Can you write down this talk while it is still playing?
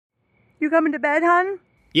You coming to bed, hon?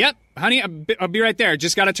 Yep, honey, I'll be right there.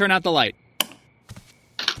 Just gotta turn out the light.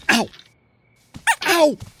 Ow!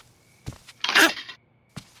 Ow! Ow!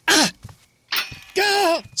 Ah!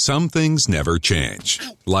 Ah! Some things never change.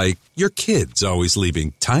 Like your kids always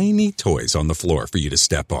leaving tiny toys on the floor for you to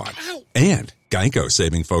step on. And Geico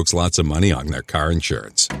saving folks lots of money on their car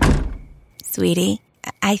insurance. Sweetie,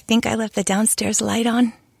 I think I left the downstairs light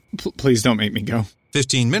on. Please don't make me go.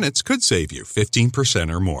 15 minutes could save you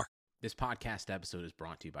 15% or more. This podcast episode is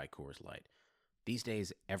brought to you by Coors Light. These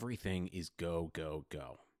days, everything is go, go,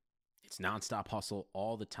 go. It's nonstop hustle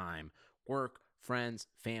all the time. Work, friends,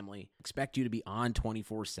 family, expect you to be on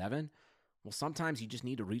 24/7. Well, sometimes you just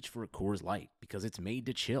need to reach for a Coors Light because it's made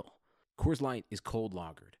to chill. Coors Light is cold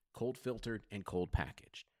lagered, cold filtered, and cold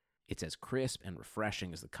packaged. It's as crisp and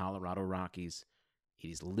refreshing as the Colorado Rockies. It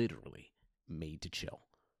is literally made to chill.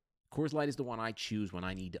 Coors Light is the one I choose when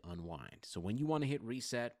I need to unwind. So when you want to hit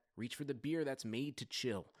reset, reach for the beer that's made to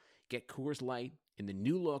chill. Get Coors Light in the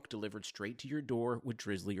new look delivered straight to your door with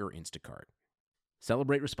Drizzly or Instacart.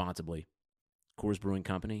 Celebrate responsibly. Coors Brewing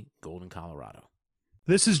Company, Golden, Colorado.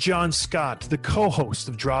 This is John Scott, the co-host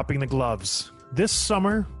of Dropping the Gloves. This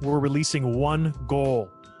summer, we're releasing One Goal,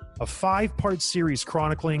 a 5-part series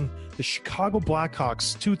chronicling the Chicago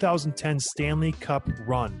Blackhawks' 2010 Stanley Cup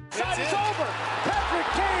run. Shot is over. Patrick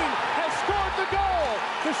Kane has scored the goal.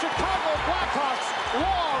 The Chicago Blackhawks'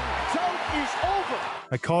 long drought is over.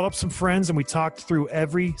 I called up some friends and we talked through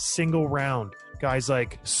every single round. Guys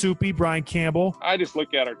like Soupy, Brian Campbell. I just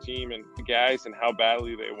look at our team and the guys and how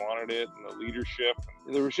badly they wanted it and the leadership.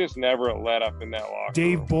 There was just never a let up in that locker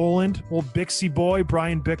Dave room. Boland, old Bixie boy,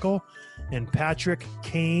 Brian Bickle, and Patrick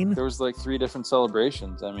Kane. There was like 3 different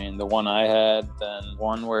celebrations. I mean, the one I had, then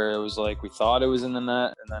one where it was like we thought it was in the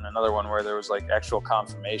net, and then another one where there was like actual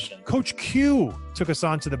confirmation. Coach Q took us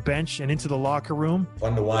onto the bench and into the locker room.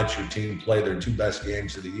 Fun to watch your team play their 2 best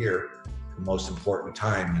games of the year, the most important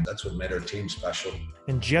time, and that's what made our team special.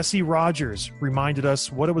 And Jesse Rogers reminded us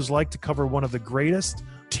what it was like to cover one of the greatest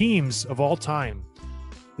teams of all time.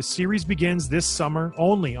 The series begins this summer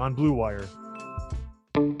only on Blue Wire.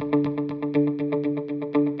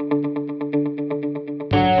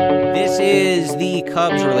 This is the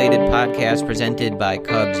Cubs-related podcast presented by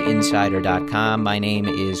CubsInsider.com. My name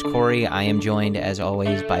is Corey. I am joined, as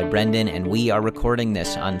always, by Brendan, and we are recording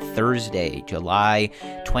this on Thursday, July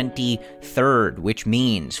 23rd, which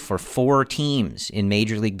means for 4 teams in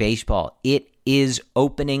Major League Baseball, it is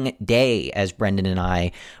opening day as Brendan and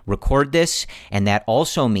I record this, and that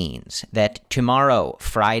also means that tomorrow,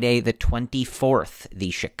 Friday the 24th,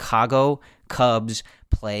 the Chicago Cubs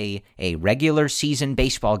play a regular season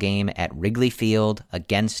baseball game at Wrigley Field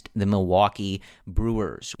against the Milwaukee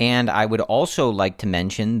Brewers. And I would also like to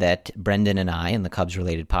mention that Brendan and I, in the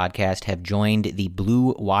Cubs-related podcast, have joined the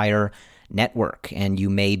Blue Wire Network, and you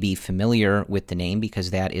may be familiar with the name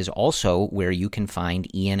because that is also where you can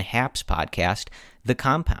find Ian Happ's podcast, The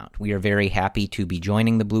Compound. We are very happy to be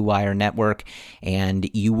joining the Blue Wire Network, and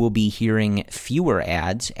you will be hearing fewer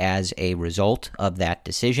ads as a result of that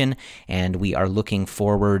decision, and we are looking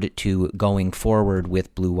forward to going forward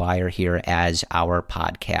with Blue Wire here as our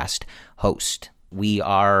podcast host. We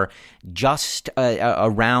are just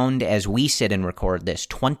around, as we sit and record this,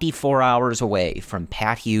 24 hours away from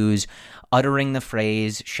Pat Hughes uttering the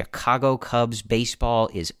phrase, Chicago Cubs baseball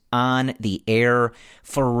is on the air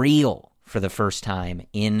for real for the first time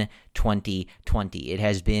in 2020. It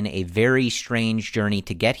has been a very strange journey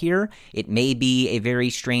to get here. It may be a very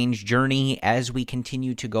strange journey as we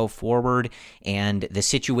continue to go forward, and the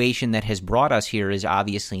situation that has brought us here is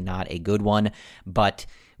obviously not a good one, but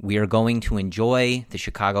we are going to enjoy the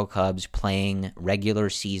Chicago Cubs playing regular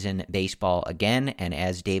season baseball again, and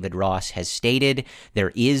as David Ross has stated,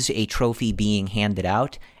 there is a trophy being handed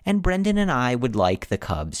out, and Brendan and I would like the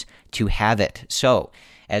Cubs to have it. So,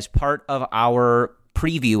 as part of our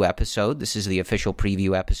preview episode, this is the official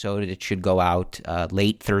preview episode. It should go out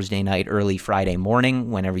late Thursday night, early Friday morning,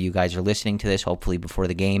 whenever you guys are listening to this, hopefully before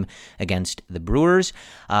the game against the Brewers.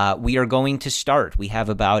 We are going to start. We have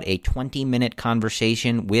about a 20-minute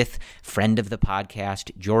conversation with friend of the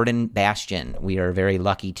podcast, Jordan Bastian. We are very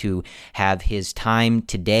lucky to have his time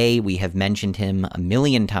today. We have mentioned him a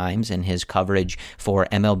million times in his coverage for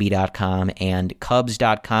MLB.com and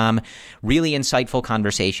Cubs.com. Really insightful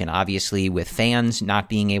conversation, obviously, with fans not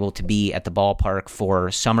being able to be at the ballpark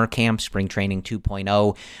for summer camp, spring training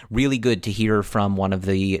 2.0. Really good to hear from one of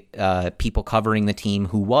the people covering the team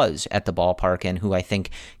who was at the ballpark and who I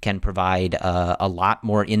think can provide a lot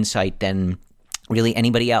more insight than really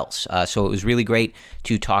anybody else. So it was really great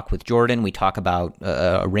to talk with Jordan. We talk about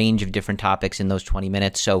a range of different topics in those 20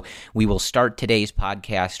 minutes. So we will start today's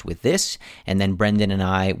podcast with this, and then Brendan and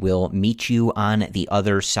I will meet you on the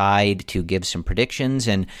other side to give some predictions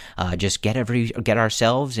and just get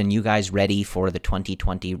ourselves and you guys ready for the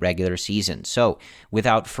 2020 regular season. So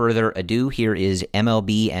without further ado, here is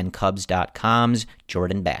MLBandCubs.com's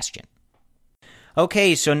Jordan Bastian.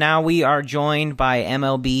 Okay, so now we are joined by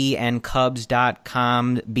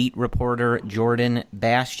MLBandCubs.com beat reporter Jordan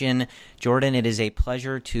Bastian. Jordan, it is a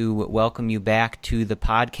pleasure to welcome you back to the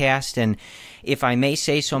podcast. And if I may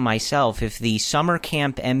say so myself, if the summer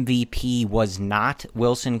camp MVP was not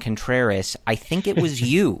Wilson Contreras, I think it was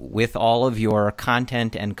you with all of your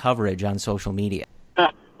content and coverage on social media.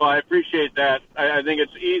 Well, I appreciate that. I think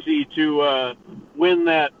it's easy to win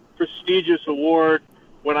that prestigious award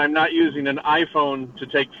when I'm not using an iPhone to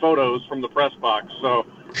take photos from the press box. So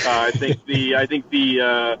I think the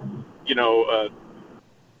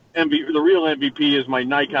real MVP is my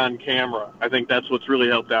Nikon camera. I think that's what's really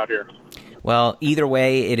helped out here. Well, either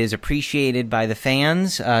way, it is appreciated by the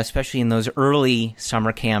fans, especially in those early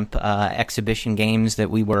summer camp exhibition games that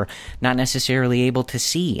we were not necessarily able to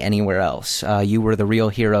see anywhere else. You were the real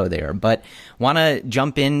hero there. But want to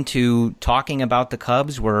jump into talking about the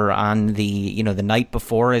Cubs. We're on the night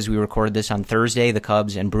before, as we recorded this on Thursday, the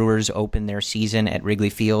Cubs and Brewers opened their season at Wrigley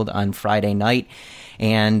Field on Friday night.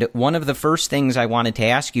 And one of the first things I wanted to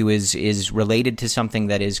ask you is related to something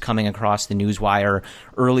that is coming across the newswire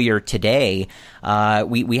earlier today.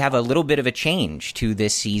 We have a little bit of a change to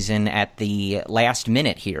this season at the last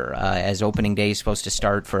minute here, as opening day is supposed to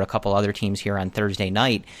start for a couple other teams here on Thursday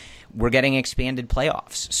night. We're getting expanded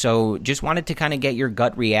playoffs. So just wanted to kind of get your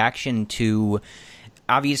gut reaction to.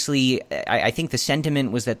 Obviously, I think the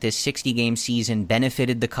sentiment was that this 60-game season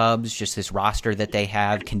benefited the Cubs, just this roster that they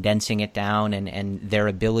have, condensing it down, and their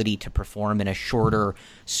ability to perform in a shorter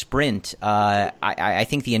sprint. I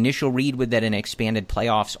think the initial read was that an expanded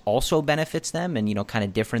playoffs also benefits them, and kind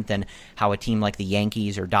of different than how a team like the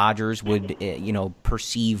Yankees or Dodgers would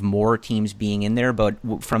perceive more teams being in there. But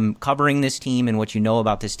from covering this team and what you know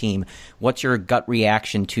about this team, what's your gut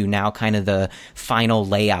reaction to now kind of the final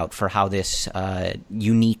layout for how this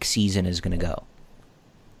unique season is going to go?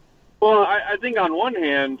 Well, I think on one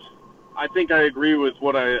hand, I think I agree with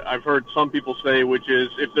what I've heard some people say, which is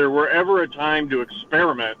if there were ever a time to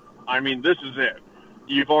experiment, I mean, this is it.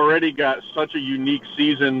 You've already got such a unique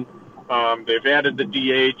season. They've added the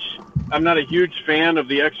DH. I'm not a huge fan of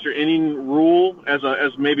the extra inning rule as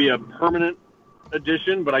maybe a permanent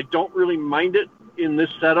addition, but I don't really mind it in this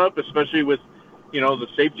setup, especially with the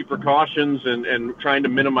safety precautions and trying to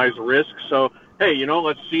minimize risk. So, hey,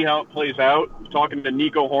 let's see how it plays out. Talking to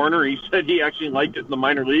Nico Horner, he said he actually liked it in the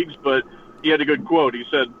minor leagues, but he had a good quote. He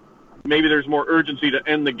said, maybe there's more urgency to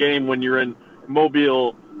end the game when you're in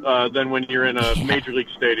Mobile than when you're in a major league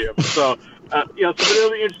stadium. So, so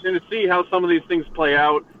it'll be interesting to see how some of these things play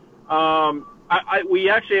out. We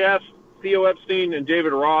actually asked Theo Epstein and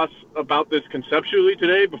David Ross about this conceptually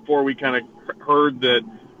today before we kind of heard that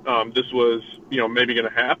this was, maybe going to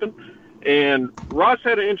happen. And Ross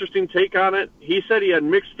had an interesting take on it. He said he had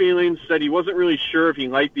mixed feelings, said he wasn't really sure if he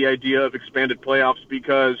liked the idea of expanded playoffs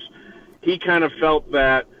because he kind of felt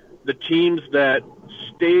that the teams that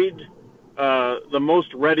stayed the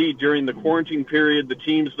most ready during the quarantine period, the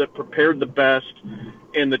teams that prepared the best,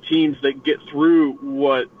 and the teams that get through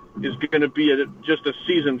what is going to be just a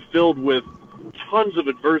season filled with tons of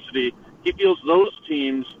adversity, he feels those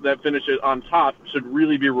teams that finish it on top should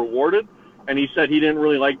really be rewarded. And he said he didn't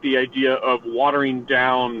really like the idea of watering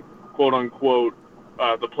down, quote unquote,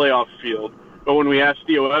 the playoff field. But when we asked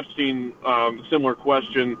Theo Epstein a similar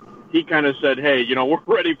question, he kind of said, hey, we're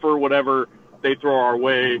ready for whatever they throw our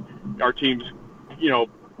way. Our teams,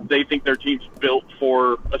 they think their team's built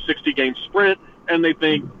for a 60-game sprint, and they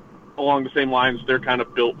think along the same lines they're kind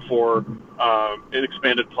of built for an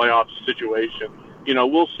expanded playoff situation.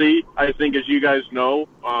 We'll see. I think, as you guys know,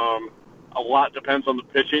 a lot depends on the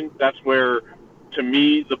pitching. That's where, to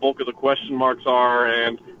me, the bulk of the question marks are.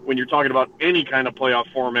 And when you're talking about any kind of playoff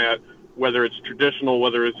format, whether it's traditional,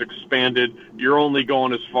 whether it's expanded, you're only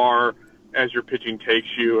going as far as your pitching takes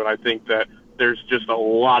you. And I think that there's just a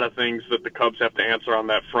lot of things that the Cubs have to answer on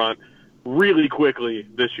that front really quickly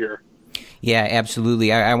this year. Yeah,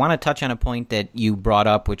 absolutely. I want to touch on a point that you brought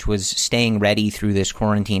up, which was staying ready through this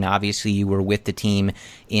quarantine. Obviously, you were with the team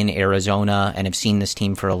in Arizona and have seen this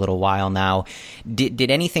team for a little while now. Did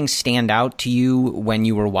anything stand out to you when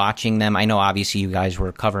you were watching them? I know, obviously, you guys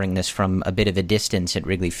were covering this from a bit of a distance at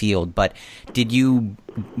Wrigley Field, but did you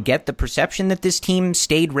get the perception that this team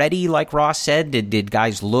stayed ready, like Ross said? Did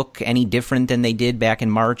guys look any different than they did back in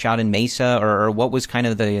March out in Mesa? Or what was kind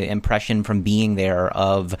of the impression from being there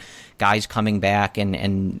of guys coming back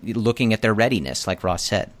and looking at their readiness, like Ross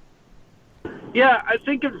said? Yeah, I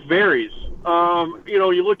think it varies.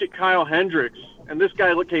 You looked at Kyle Hendricks, and this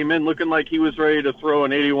guy came in looking like he was ready to throw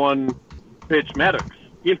an 81-pitch Maddox,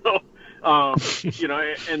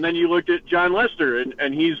 and then you looked at John Lester,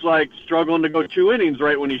 and he's like struggling to go 2 innings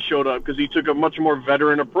right when he showed up because he took a much more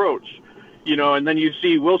veteran approach, and then you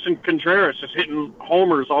see Wilson Contreras just hitting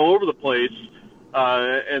homers all over the place.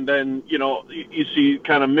 And then, you see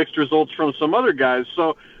kind of mixed results from some other guys.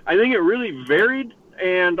 So I think it really varied.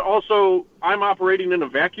 And also, I'm operating in a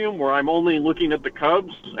vacuum where I'm only looking at the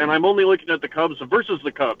Cubs, and I'm only looking at the Cubs versus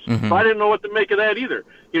the Cubs. Mm-hmm. So I didn't know what to make of that either.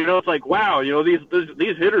 It's like, wow, these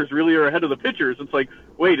hitters really are ahead of the pitchers. It's like,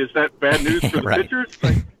 wait, is that bad news for the right. pitchers?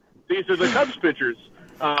 Like, these are the Cubs pitchers.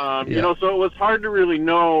 So it was hard to really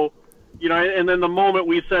know. And then the moment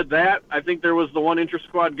we said that, I think there was the one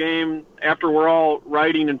inter-squad game after we're all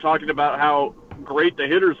writing and talking about how great the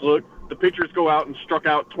hitters look. The pitchers go out and struck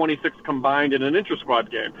out 26 combined in an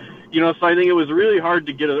inter-squad game. So I think it was really hard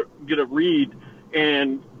to get a read.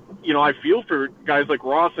 And, I feel for guys like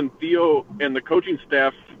Ross and Theo and the coaching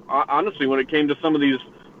staff, honestly, when it came to some of these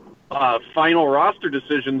final roster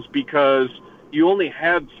decisions, because you only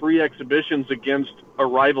had 3 exhibitions against a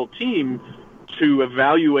rival team to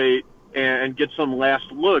evaluate and get some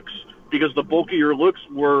last looks, because the bulk of your looks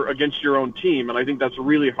were against your own team. And I think that's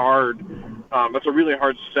really hard. That's a really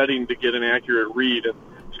hard setting to get an accurate read. And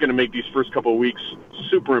it's going to make these first couple of weeks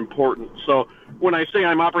super important. So when I say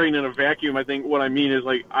I'm operating in a vacuum, I think what I mean is,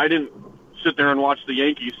 like, I didn't sit there and watch the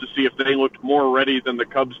Yankees to see if they looked more ready than the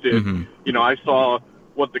Cubs did. Mm-hmm. I saw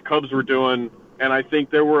what the Cubs were doing, and I think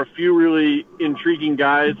there were a few really intriguing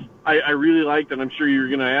guys I really liked, and I'm sure you're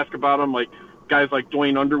going to ask about them, like guys like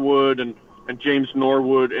Dwayne Underwood and James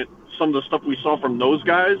Norwood, and some of the stuff we saw from those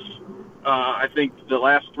guys. I think the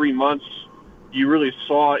last 3 months, you really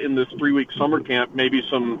saw in this 3-week summer camp maybe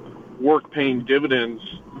some work paying dividends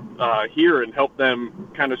here and help them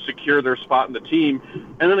kind of secure their spot in the team.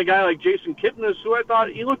 And then a guy like Jason Kipnis, who I thought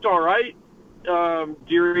he looked all right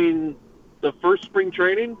during the first spring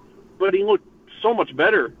training, but he looked so much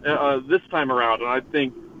better this time around. And I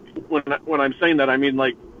think when I'm saying that, I mean,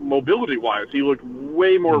 like, mobility-wise, he looked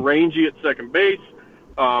way more rangy at second base.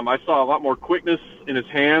 I saw a lot more quickness in his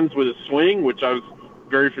hands with his swing, which I was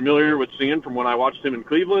very familiar with seeing from when I watched him in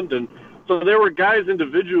Cleveland. And so there were guys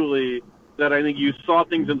individually that I think you saw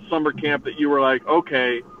things in summer camp that you were like,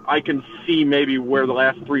 okay, I can see maybe where the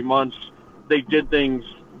last 3 months they did things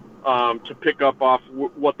to pick up off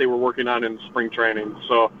what they were working on in spring training.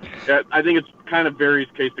 So I think it's kind of varies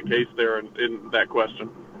case to case there in that question.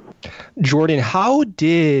 Jordan, how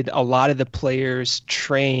did a lot of the players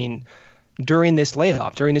train during this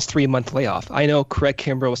layoff, during this 3-month layoff? I know Craig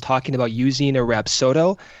Kimbrell was talking about using a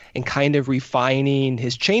Rapsodo and kind of refining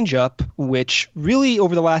his changeup, which really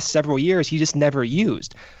over the last several years he just never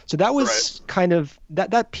used. So that was kind of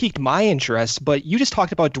that piqued my interest. But you just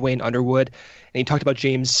talked about Dwayne Underwood and you talked about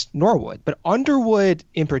James Norwood. But Underwood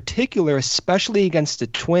in particular, especially against the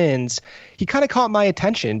Twins, he kind of caught my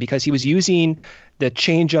attention because he was using the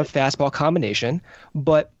changeup fastball combination,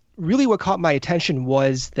 but really what caught my attention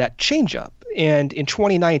was that changeup. And in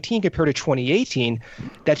 2019 compared to 2018,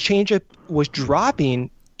 that changeup was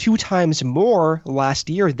dropping 2 times more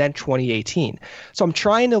last year than 2018. So I'm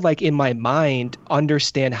trying to, like, in my mind,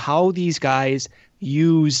 understand how these guys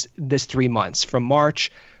use this 3 months from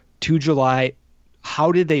March to July.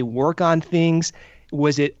 How did they work on things?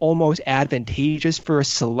 Was it almost advantageous for a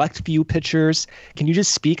select few pitchers? Can you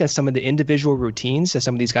just speak on some of the individual routines that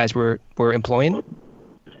some of these guys were employing?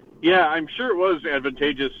 Yeah, I'm sure it was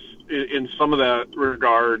advantageous in some of that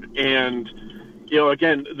regard. And,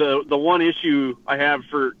 again, the one issue I have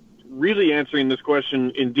for really answering this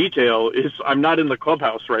question in detail is I'm not in the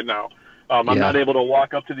clubhouse right now. I'm not able to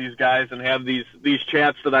walk up to these guys and have these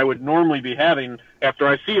chats that I would normally be having after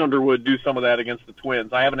I see Underwood do some of that against the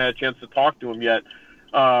Twins. I haven't had a chance to talk to him yet.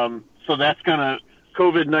 So that's kind of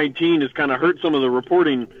COVID-19 has kind of hurt some of the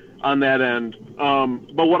reporting on that end.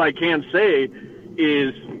 But what I can say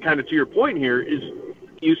is, kind of to your point here, is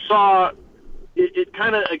you saw it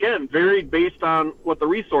kind of, again, varied based on what the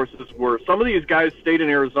resources were. Some of these guys stayed in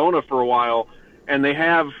Arizona for a while, and they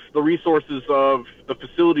have the resources of the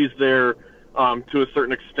facilities there to a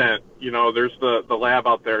certain extent. There's the lab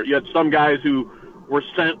out there. You had some guys who were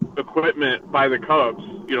sent equipment by the Cubs,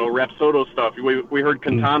 Rapsodo stuff. We heard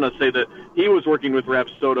Quintana say that he was working with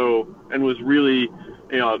Rapsodo and was really,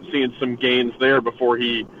 seeing some gains there before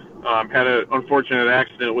he had an unfortunate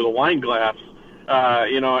accident with a wine glass.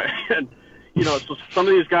 And so some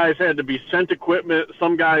of these guys had to be sent equipment.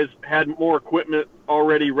 Some guys had more equipment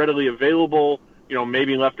already readily available,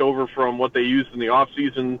 maybe left over from what they used in the off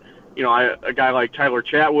season. A guy like Tyler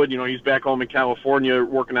Chatwood, he's back home in California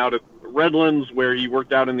working out at Redlands, where he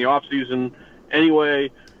worked out in the off season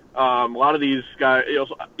anyway. A lot of these guys,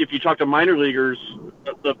 if you talk to minor leaguers,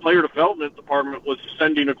 the player development department was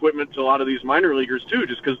sending equipment to a lot of these minor leaguers too,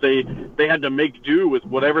 just because they had to make do with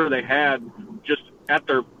whatever they had just at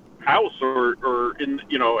their house or in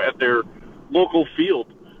at their local field,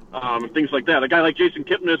 and things like that. A guy like Jason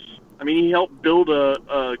Kipnis, he helped build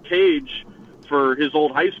a cage for his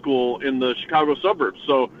old high school in the Chicago suburbs,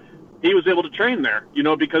 so he was able to train there,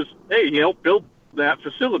 because he helped build that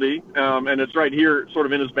facility, and it's right here sort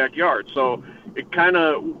of in his backyard. So it kind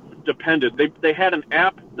of depended. They had an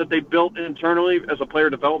app that they built internally as a player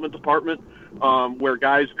development department, where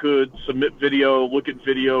guys could submit video, look at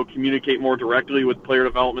video, communicate more directly with player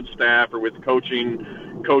development staff or with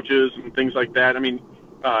coaches and things like that. Anthony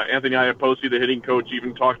Iapoce, the hitting coach,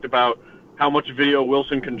 even talked about how much video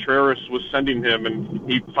Wilson Contreras was sending him, and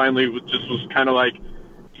he finally was kind of like,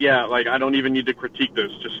 I don't even need to critique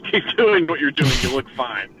this. Just keep doing what you're doing. You look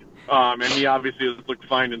fine. And he obviously has looked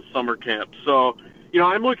fine in summer camp. So,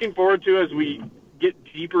 I'm looking forward to, as we get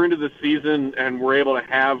deeper into the season and we're able to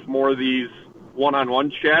have more of these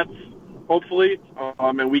one-on-one chats, hopefully,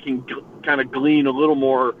 and we can kind of glean a little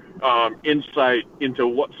more insight into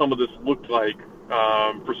what some of this looked like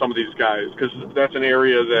for some of these guys, because that's an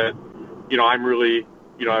area that, I'm really,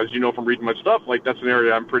 as you know from reading my stuff, that's an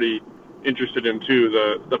area I'm pretty interested in too,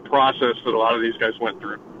 the process that a lot of these guys went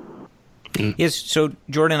through. Yes, so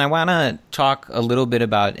Jordan, I want to talk a little bit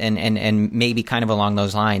about, and maybe kind of along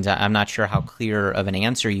those lines, I'm not sure how clear of an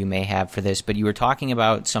answer you may have for this, but you were talking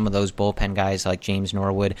about some of those bullpen guys like James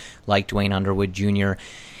Norwood, like Dwayne Underwood Jr.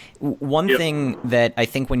 One thing that I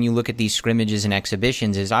think when you look at these scrimmages and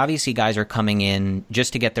exhibitions is obviously guys are coming in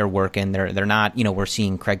just to get their work in. They're not, we're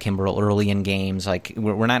seeing Craig Kimbrell early in games.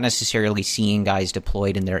 We're not necessarily seeing guys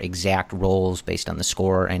deployed in their exact roles based on the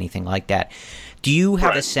score or anything like that. Do you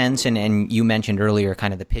have a sense, and you mentioned earlier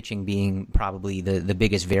kind of the pitching being probably the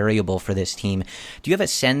biggest variable for this team. Do you have a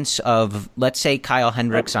sense of, let's say Kyle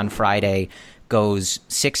Hendricks on Friday goes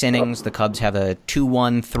 6 innings, the Cubs have a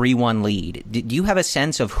 2-1, 3-1 lead. Do you have a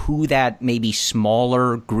sense of who that maybe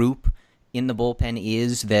smaller group in the bullpen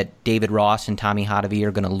is that David Ross and Tommy Hotovy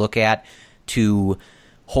are going to look at to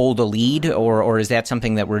hold a lead, or is that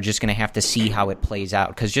something that we're just going to have to see how it plays out?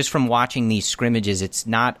 Because just from watching these scrimmages, it's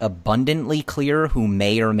not abundantly clear who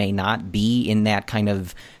may or may not be in that kind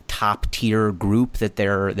of top-tier group that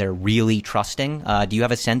they're really trusting. Do you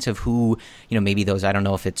have a sense of who, maybe those, I don't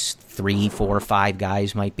know if it's 3, 4, 5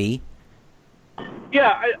 guys might be?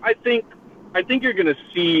 Yeah, I think you're going to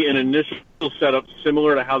see an initial setup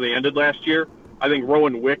similar to how they ended last year. I think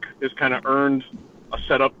Rowan Wick has kind of earned a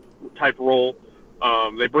setup-type role.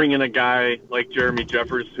 They bring in a guy like Jeremy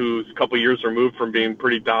Jeffers, who's a couple years removed from being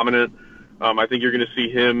pretty dominant. I think you're going to see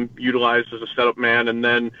him utilized as a setup man. And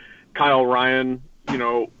then Kyle Ryan,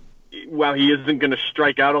 while he isn't going to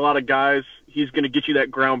strike out a lot of guys, he's going to get you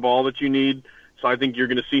that ground ball that you need. So I think you're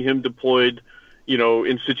going to see him deployed,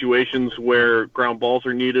 in situations where ground balls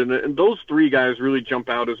are needed. And those 3 guys really jump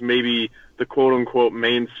out as maybe the quote-unquote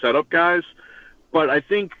main setup guys. But I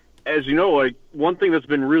think, as you know, one thing that's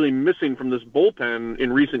been really missing from this bullpen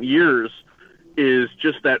in recent years is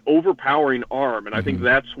just that overpowering arm. And I think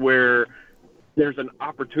that's where there's an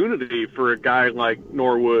opportunity for a guy like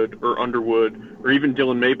Norwood or Underwood or even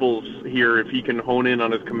Dylan Maples here, if he can hone in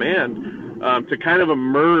on his command, to kind of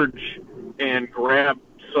emerge and grab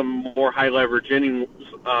some more high leverage innings.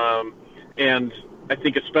 And I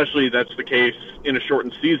think especially that's the case in a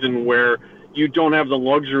shortened season where you don't have the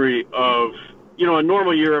luxury of, a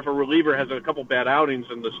normal year, if a reliever has a couple bad outings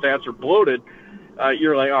and the stats are bloated,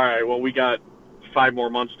 you're like, all right, well, we got 5 more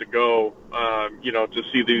months to go, to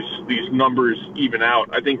see these numbers even out.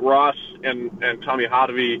 I think Ross and Tommy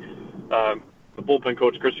Hotovy, the bullpen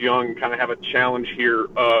coach, Chris Young, kind of have a challenge here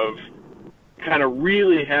of kind of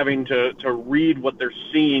really having to read what they're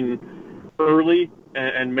seeing early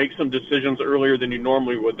and make some decisions earlier than you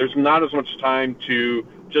normally would. There's not as much time to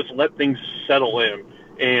just let things settle in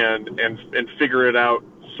and figure it out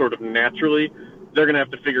sort of naturally. They're going to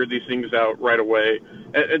have to figure these things out right away.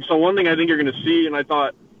 And so one thing I think you're going to see, and I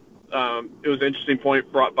thought it was an interesting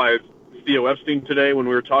point brought by Theo Epstein today when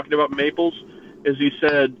we were talking about Maples, is he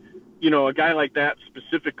said, a guy like that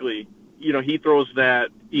specifically, he throws that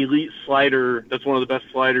elite slider that's one of the best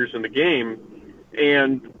sliders in the game.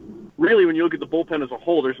 And really, when you look at the bullpen as a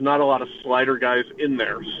whole, there's not a lot of slider guys in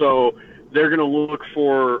there. So they're going to look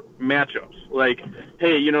for matchups. Like,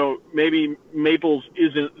 hey, maybe Maples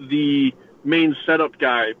isn't the main setup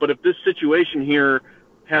guy, but if this situation here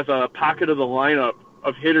has a pocket of the lineup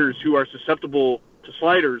of hitters who are susceptible to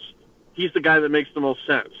sliders, he's the guy that makes the most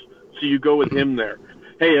sense. So you go with him there.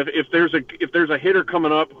 Hey, if there's a hitter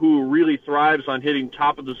coming up who really thrives on hitting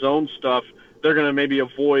top of the zone stuff, they're going to maybe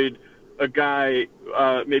avoid a guy,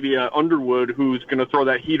 maybe Underwood, who's going to throw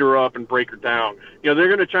that heater up and break her down. They're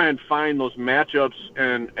going to try and find those matchups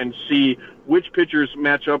and see which pitchers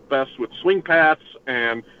match up best with swing paths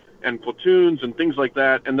and platoons and things like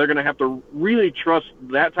that. And they're going to have to really trust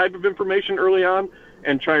that type of information early on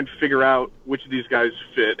and try and figure out which of these guys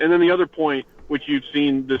fit. And then the other point, which you've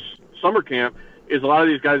seen this summer camp, is a lot of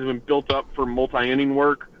these guys have been built up for multi-inning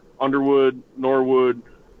work. Underwood, Norwood,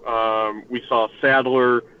 we saw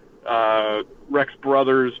Sadler, Rex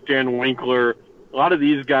Brothers, Dan Winkler. A lot of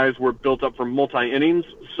these guys were built up for multi-innings.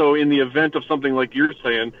 So in the event of something like you're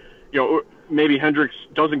saying, maybe Hendricks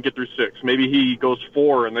doesn't get through 6. Maybe he goes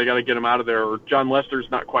 4 and they got to get him out of there, or John Lester's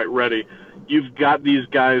not quite ready. You've got these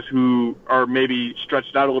guys who are maybe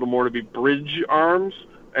stretched out a little more to be bridge arms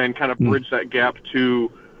and kind of bridge that gap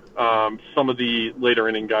to some of the later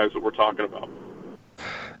inning guys that we're talking about.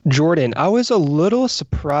 Jordan, I was a little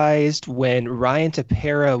surprised when Ryan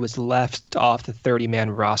Tepera was left off the 30-man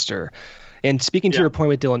roster. And speaking to your point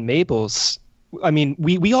with Dylan Maples, I mean,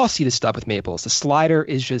 we all see this stuff with Maples. The slider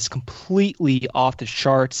is just completely off the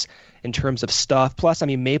charts in terms of stuff. Plus, I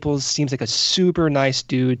mean, Maples seems like a super nice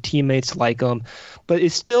dude. Teammates like him. But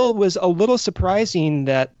it still was a little surprising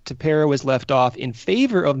that Tepera was left off in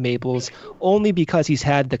favor of Maples only because he's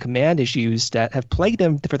had the command issues that have plagued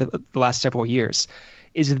him for the last several years.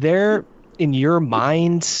 Is there, in your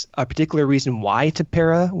mind, a particular reason why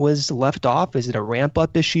Tepera was left off? Is it a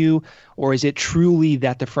ramp-up issue, or is it truly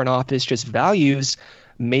that the front office just values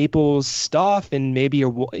Maples' stuff and maybe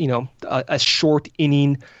a short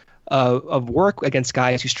inning of work against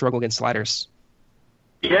guys who struggle against sliders?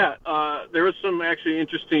 Yeah, there was some actually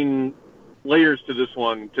interesting layers to this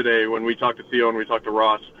one today when we talked to Theo and we talked to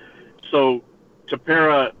Ross. So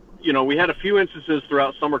Tepera, we had a few instances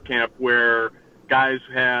throughout summer camp where guys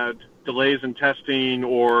had delays in testing,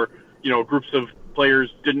 or groups of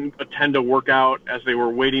players didn't attend a workout as they were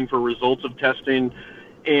waiting for results of testing,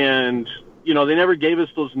 and they never gave us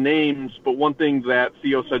those names. But one thing that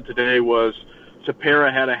Theo said today was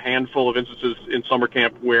Tepera had a handful of instances in summer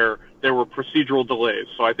camp where there were procedural delays,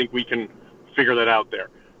 so I think we can figure that out there.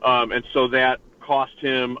 And so that cost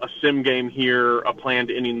him a sim game here, a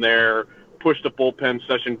planned inning there, pushed a bullpen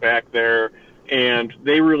session back there, and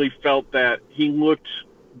they really felt that he looked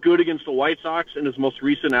good against the White Sox in his most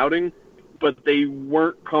recent outing, but they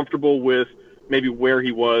weren't comfortable with maybe where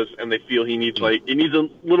he was, and they feel he needs a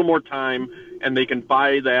little more time, and they can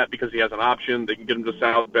buy that because he has an option. They can get him to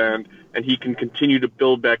South Bend, and he can continue to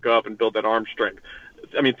build back up and build that arm strength.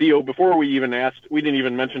 I mean, Theo, before we didn't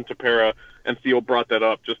even mention Tepera, and Theo brought that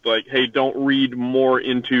up, just like, hey, don't read more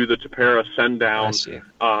into the Tepera send down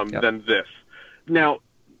than this. Now,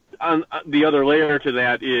 on the other layer to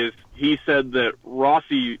that is he said that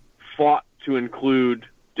Rossi fought to include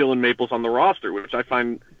Dylan Maples on the roster, which I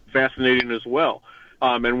find fascinating as well.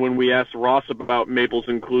 And when we asked Ross about Maples'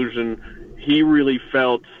 inclusion, he really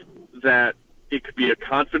felt that it could be a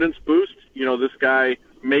confidence boost. This guy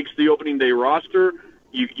makes the opening day roster.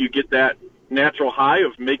 You get that natural high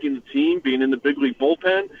of making the team, being in the big league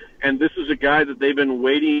bullpen, and this is a guy that they've been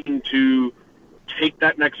waiting to take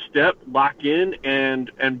that next step, lock in,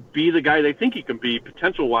 and be the guy they think he can be,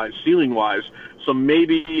 potential-wise, ceiling-wise. So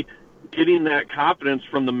maybe getting that confidence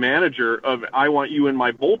from the manager of, I want you in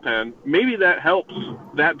my bullpen, maybe that helps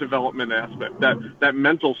that development aspect, that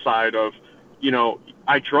mental side of,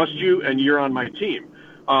 I trust you and you're on my team.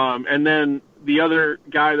 And then the other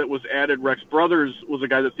guy that was added, Rex Brothers, was a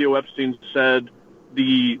guy that Theo Epstein said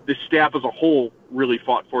the staff as a whole really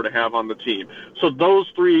fought for to have on the team. So those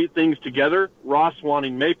three things together, Ross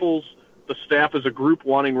wanting Maples, the staff as a group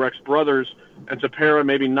wanting Rex Brothers, and Tepera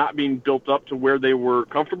maybe not being built up to where they were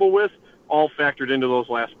comfortable with, all factored into those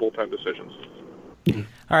last bullpen decisions.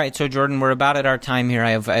 All right, so Jordan, we're about at our time here.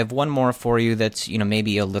 I have one more for you that's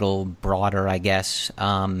maybe a little broader, I guess.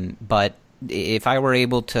 But if I were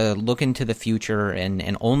able to look into the future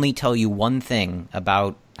and only tell you one thing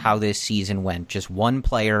about how this season went, just one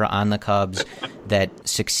player on the Cubs that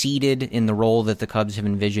succeeded in the role that the Cubs have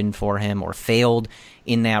envisioned for him or failed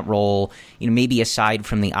in that role, maybe aside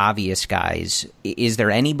from the obvious guys, is there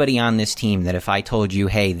anybody on this team that if I told you,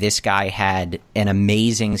 hey, this guy had an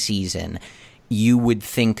amazing season, you would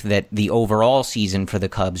think that the overall season for the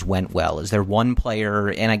Cubs went well? Is there one player,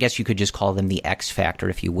 and I guess you could just call them the X factor,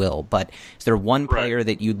 if you will, but is there one player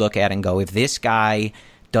that you'd look at and go, if this guy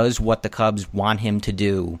does what the Cubs want him to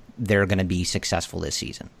do, they're going to be successful this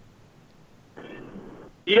season?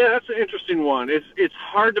 Yeah, that's an interesting one. It's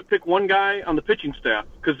hard to pick one guy on the pitching staff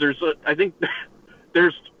because I think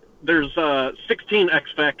there's 16 X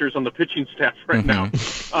factors on the pitching staff right now.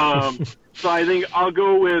 So I think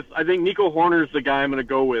Nico Hoerner is the guy I'm going to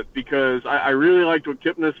go with because I really liked what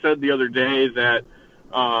Kipnis said the other day that,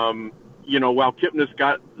 while Kipnis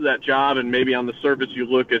got that job and maybe on the surface you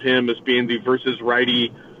look at him as being the versus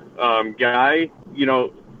righty guy,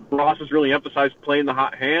 Ross has really emphasized playing the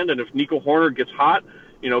hot hand, and if Nico Hoerner gets hot,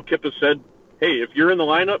 Kip has said, hey, if you're in the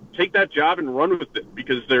lineup, take that job and run with it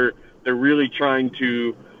because they're really trying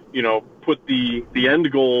to, put the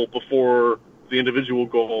end goal before the individual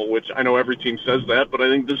goal, which I know every team says that, but I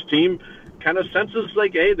think this team kind of senses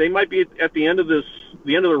like, hey, they might be at the end of the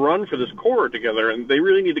run for this core together, and they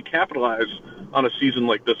really need to capitalize on a season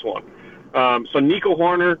like this one. So Nico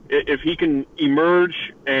Hoerner, if he can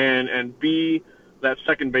emerge and be that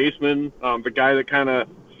second baseman, the guy that kind of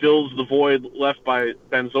fills the void left by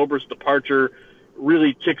Ben Zobrist's departure,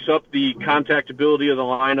 really kicks up the contactability of the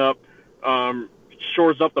lineup,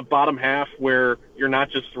 shores up the bottom half where you're not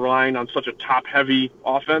just relying on such a top-heavy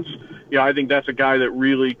offense. Yeah, I think that's a guy that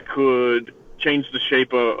really could change the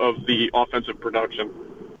shape of the offensive production.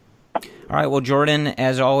 All right, well, Jordan,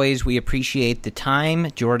 as always, we appreciate the time.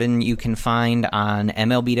 Jordan, you can find on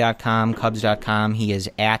MLB.com, Cubs.com. He is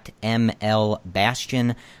at ML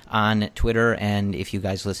Bastion on Twitter, and if you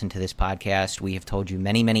guys listen to this podcast, we have told you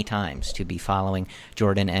many, many times to be following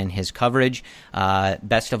Jordan and his coverage.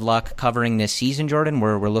 Best of luck covering this season, Jordan.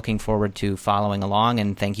 We're looking forward to following along,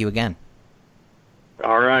 and thank you again.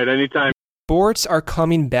 All right, anytime. Sports are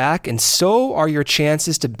coming back, and so are your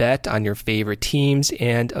chances to bet on your favorite teams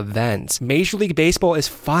and events. Major League Baseball is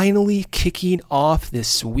finally kicking off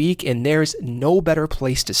this week, and there's no better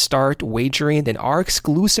place to start wagering than our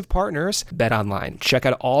exclusive partners, BetOnline. Check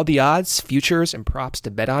out all the odds, futures, and props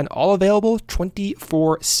to bet on, all available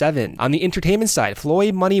 24/7. On the entertainment side,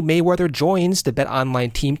 Floyd Money Mayweather joins the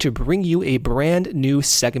BetOnline team to bring you a brand new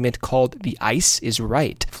segment called The Ice is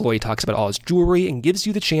Right. Floyd talks about all his jewelry and gives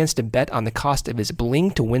you the chance to bet on the cost of his bling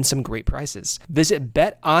to win some great prizes. Visit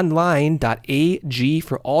betonline.ag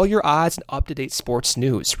for all your odds and up-to-date sports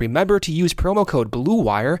news. Remember to use promo code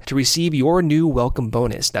BLUEWIRE to receive your new welcome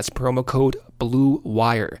bonus. That's promo code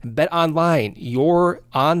BLUEWIRE. BetOnline, your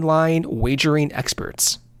online wagering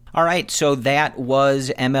experts. All right, so that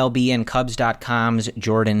was MLB and Cubs.com's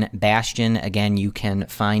Jordan Bastion. Again, you can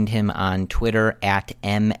find him on Twitter at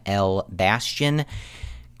ML Bastion.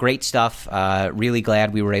 Great stuff. Really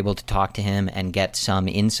glad we were able to talk to him and get some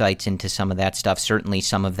insights into some of that stuff. Certainly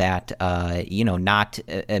some of that, not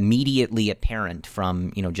immediately apparent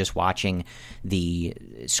from, just watching the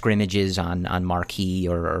scrimmages on Marquee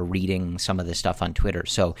or reading some of the stuff on Twitter.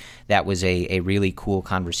 So that was a really cool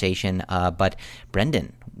conversation. But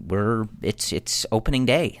Brendan, it's opening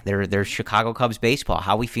day. There's Chicago Cubs baseball.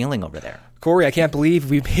 How are we feeling over there? Corey, I can't believe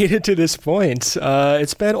we made it to this point.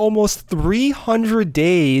 It's been almost 300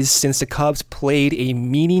 days since the Cubs played a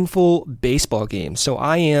meaningful baseball game, so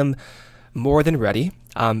I am more than ready.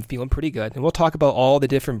 I'm feeling pretty good, and we'll talk about all the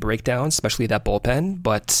different breakdowns, especially that bullpen,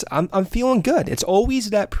 but I'm feeling good. It's always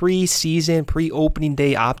that pre-season, pre-opening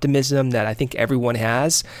day optimism that I think everyone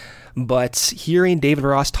has, but hearing David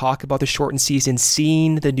Ross talk about the shortened season,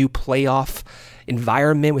 seeing the new playoff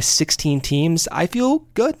environment with 16 teams, I feel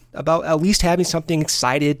good about at least having something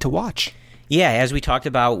excited to watch. Yeah, as we talked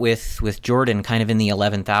about with Jordan kind of in the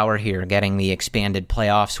 11th hour here, getting the expanded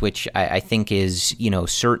playoffs, which I think is,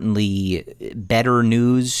 certainly better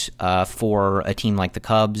news for a team like the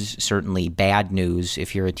Cubs, certainly bad news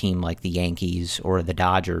if you're a team like the Yankees or the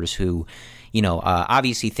Dodgers who,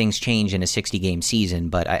 obviously things change in a 60-game season,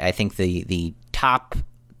 but I think the top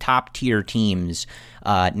tier teams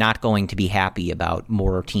not going to be happy about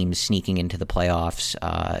more teams sneaking into the playoffs.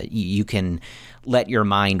 You can let your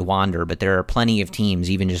mind wander, but there are plenty of teams,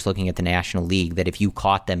 even just looking at the National League, that if you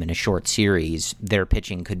caught them in a short series, their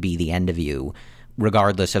pitching could be the end of you,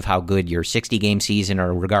 regardless of how good your 60-game season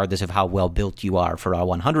or regardless of how well built you are for a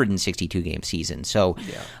 162-game season. So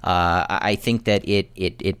I think that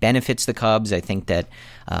it benefits the Cubs. I think that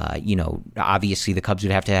obviously the Cubs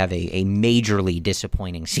would have to have a majorly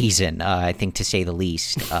disappointing season, I think, to say the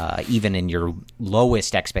least, even in your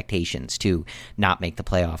lowest expectations to not make the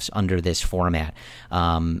playoffs under this format.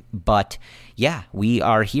 But yeah, we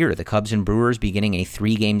are here. The Cubs and Brewers beginning a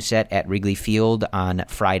 3-game set at Wrigley Field on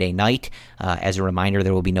Friday night. As a reminder,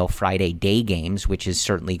 there will be no Friday day games, which is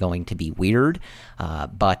certainly going to be weird.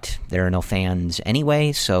 But there are no fans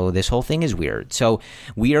anyway, so this whole thing is weird. So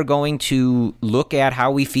we are going to look at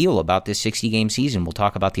how we feel about this 60-game season. We'll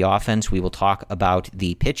talk about the offense. We will talk about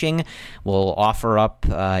the pitching. We'll offer up,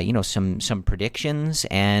 some predictions,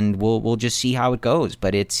 and we'll just see how it goes.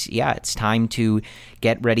 But it's time to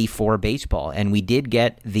get ready for baseball. And we did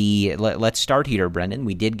get let's start here, Brendan.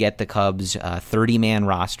 We did get the Cubs' 30-man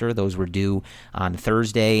roster. Those were due on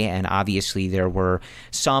Thursday, and obviously there were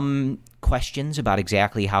some questions about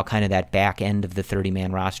exactly how kind of that back end of the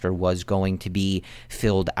 30-man roster was going to be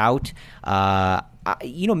filled out.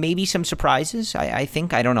 Maybe some surprises. I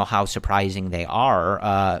think. I don't know how surprising they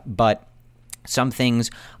are, but some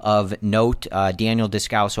things of note. Daniel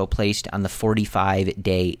Descalso placed on the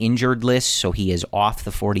 45-day injured list, so he is off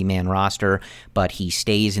the 40-man roster, but he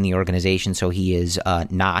stays in the organization, so he is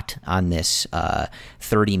not on this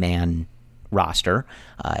 30-man roster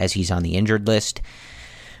as he's on the injured list.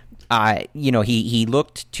 He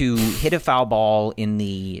looked to hit a foul ball in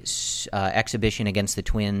the exhibition against the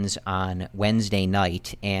Twins on Wednesday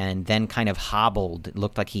night and then kind of hobbled. It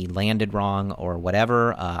looked like he landed wrong or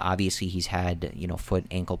whatever. Obviously, he's had, foot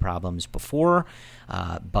ankle problems before.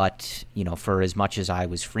 But for as much as I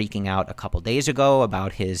was freaking out a couple days ago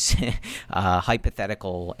about his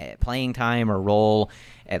hypothetical playing time or role,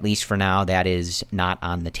 at least for now, that is not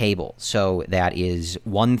on the table. So that is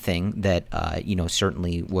one thing that,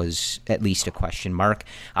 certainly was at least a question mark.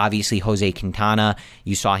 Obviously, Jose Quintana,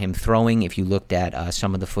 you saw him throwing. If you looked at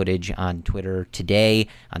some of the footage on Twitter today,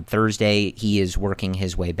 on Thursday, he is working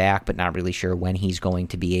his way back, but not really sure when he's going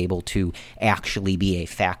to be able to actually be a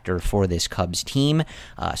factor for this Cubs team.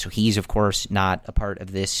 So he's, of course, not a part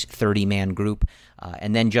of this 30-man group.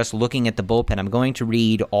 And then just looking at the bullpen, I'm going to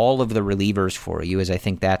read all of the relievers for you, as I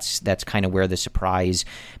think that's kind of where the surprise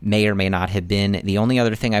may or may not have been. The only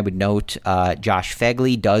other thing I would note, Josh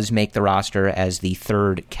Phegley does make the roster as the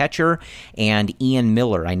third catcher, and Ian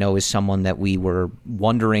Miller, I know, is someone that we were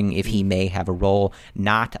wondering if he may have a role,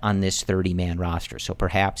 not on this 30-man roster. So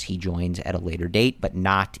perhaps he joins at a later date, but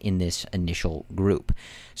not in this initial group.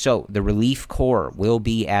 So the relief core will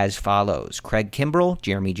be as follows: Craig Kimbrell,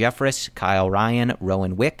 Jeremy Jeffress, Kyle Ryan,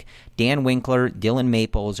 Rowan Wick, Dan Winkler, Dylan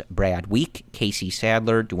Maples, Brad Week, Casey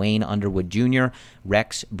Sadler, Dwayne Underwood Jr.,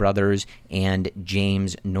 Rex Brothers, and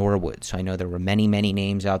James Norwood. So I know there were many, many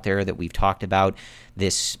names out there that we've talked about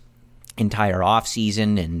this entire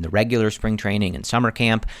offseason and the regular spring training and summer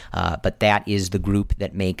camp, but that is the group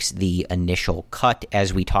that makes the initial cut,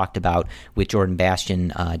 as we talked about with Jordan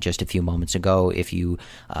Bastian just a few moments ago. If you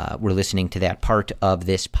were listening to that part of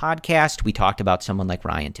this podcast, we talked about someone like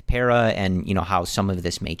Ryan Tepera and how some of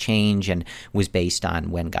this may change, and was based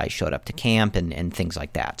on when guys showed up to camp and things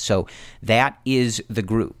like that. So that is the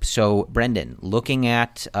group. So Brendan, looking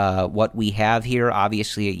at what we have here,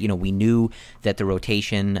 obviously we knew that the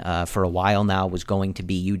rotation for a while now was going to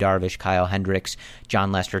be Yu Darvish, Kyle Hendricks,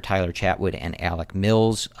 John Lester, Tyler Chatwood, and Alec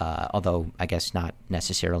Mills, although I guess not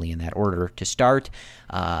necessarily in that order to start.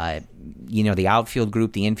 The outfield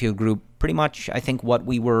group, the infield group, pretty much I think what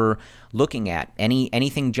we were looking at.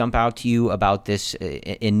 Anything jump out to you about this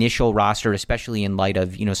initial roster, especially in light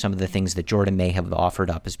of some of the things that Jordan may have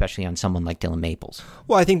offered up, especially on someone like Dylan Maples?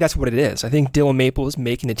 Well, I think that's what it is. I think Dylan Maples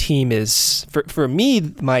making the team is, for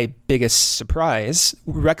me, my biggest surprise.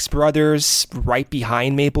 Rex Brothers right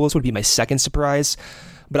behind Maples would be my second surprise.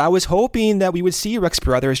 But I was hoping that we would see Rex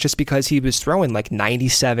Brothers just because he was throwing like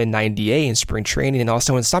 97, 98 in spring training and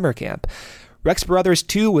also in summer camp. Rex Brothers,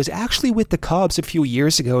 too, was actually with the Cubs a few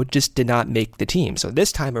years ago, just did not make the team. So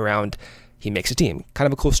this time around, he makes a team. Kind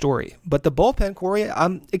of a cool story. But the bullpen, Corey,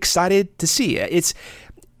 I'm excited to see. It's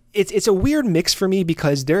a weird mix for me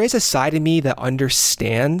because there is a side of me that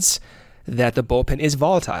understands that the bullpen is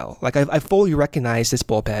volatile. Like, I fully recognize this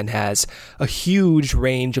bullpen has a huge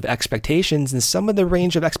range of expectations, and some of the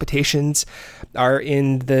range of expectations are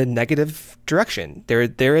in the negative direction.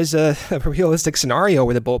 There is a realistic scenario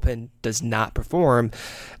where the bullpen does not perform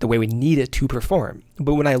the way we need it to perform.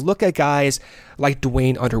 But when I look at guys like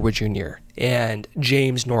Dwayne Underwood Jr. and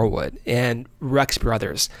James Norwood and Rex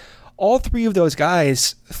Brothers, all three of those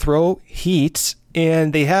guys throw heat,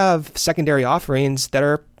 and they have secondary offerings that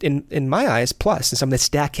are, in my eyes, plus. And some of the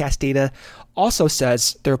StatCast data also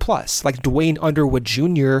says they're plus. Like Dwayne Underwood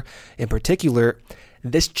Jr. in particular,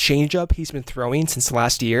 this changeup he's been throwing since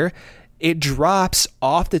last year, it drops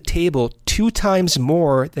off the table 2 times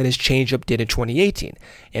more than his changeup did in 2018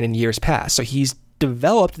 and in years past. So he's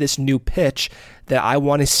developed this new pitch that I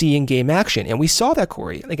want to see in game action. And we saw that,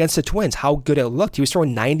 Corey, against the Twins, how good it looked. He was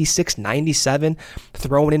throwing 96, 97,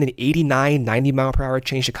 throwing in an 89, 90 mile per hour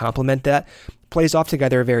change to complement that. Plays off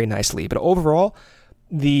together very nicely. But overall,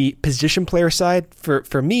 the position player side,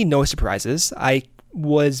 for me, no surprises. I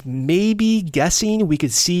was maybe guessing we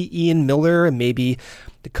could see Ian Miller, and maybe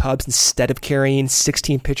the Cubs, instead of carrying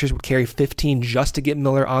 16 pitchers, would carry 15 just to get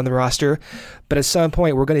Miller on the roster. But at some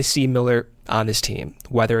point, we're going to see Miller on this team,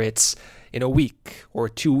 whether it's in a week or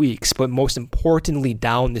 2 weeks, but most importantly,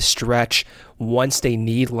 down the stretch, once they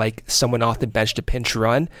need like someone off the bench to pinch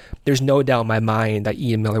run, there's no doubt in my mind that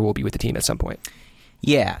Ian Miller will be with the team at some point.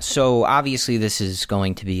 Yeah, so obviously this is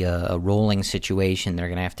going to be a rolling situation. They're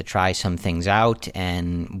going to have to try some things out,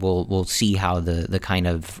 and we'll see how the kind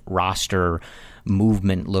of roster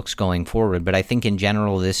movement looks going forward. But I think in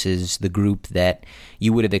general, this is the group that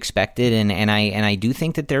you would have expected, and I do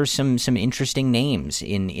think that there's some interesting names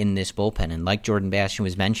in this bullpen. And like Jordan Bastian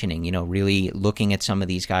was mentioning, really looking at some of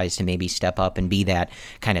these guys to maybe step up and be that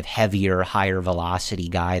kind of heavier, higher velocity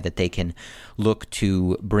guy that they can look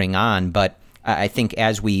to bring on. But I think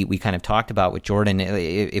as we kind of talked about with Jordan,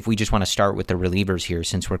 if we just want to start with the relievers here,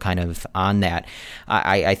 since we're kind of on that,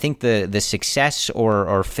 I think the success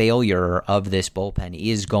or failure of this bullpen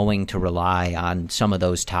is going to rely on some of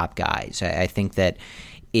those top guys. I think that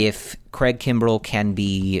if Craig Kimbrel can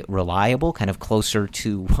be reliable, kind of closer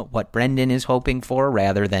to what Brendan is hoping for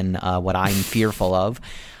rather than what I'm fearful of,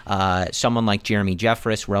 someone like Jeremy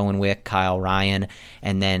Jeffress, Rowan Wick, Kyle Ryan,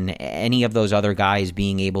 and then any of those other guys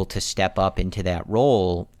being able to step up into that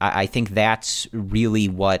role, I think that's really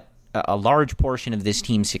what a large portion of this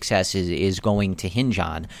team's success is going to hinge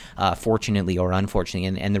on, fortunately or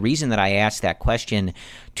unfortunately. And the reason that I asked that question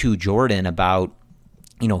to Jordan about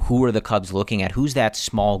who are the Cubs looking at? Who's that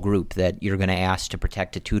small group that you're going to ask to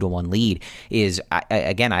protect a 2-1 lead?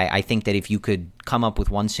 I think that if you could come up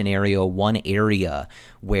with one scenario, one area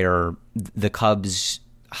where the Cubs'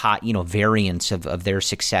 variance of their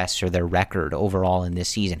success or their record overall in this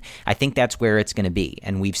season, I think that's where it's going to be.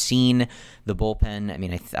 And we've seen the bullpen. I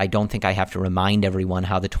mean, I don't think I have to remind everyone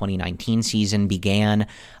how the 2019 season began,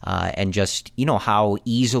 and just, how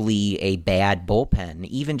easily a bad bullpen,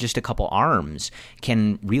 even just a couple arms,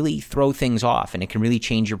 can really throw things off, and it can really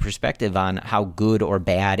change your perspective on how good or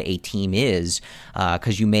bad a team is,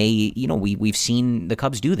 because you may, we've seen the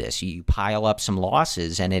Cubs do this. You pile up some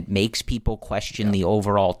losses, and it makes people question the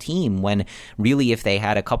overall team, when really if they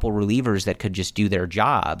had a couple relievers that could just do their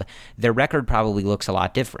job, their record probably looks a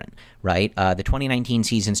lot different, right? The 2019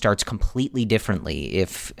 season starts completely differently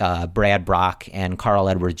if Brad Brock and Carl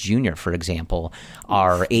Edwards Jr., for example,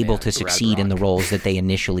 are able to succeed in the roles that they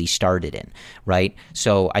initially started in, right?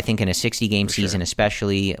 So I think in a 60-game season,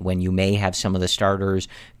 especially when you may have some of the starters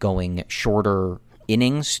going shorter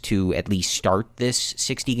innings to at least start this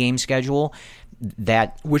 60-game schedule,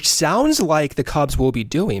 which sounds like the Cubs will be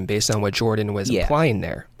doing based on what Jordan was implying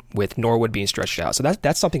there, with Norwood being stretched out. So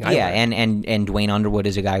that's something I learned. and Dwayne Underwood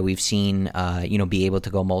is a guy we've seen be able to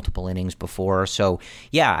go multiple innings before. So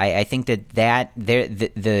I think that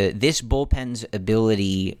this bullpen's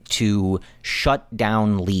ability to shut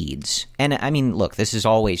down leads, and I mean, look, this is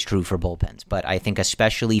always true for bullpens, but I think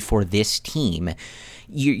especially for this team,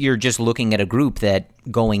 you're just looking at a group that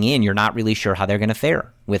going in, you're not really sure how they're going to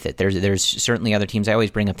fare with it. There's certainly other teams. I always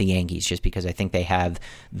bring up the Yankees just because I think they have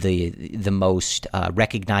the most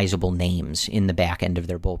recognizable names in the back end of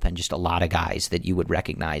their bullpen. Just a lot of guys that you would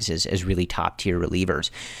recognize as really top tier relievers.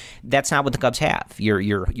 That's not what the Cubs have.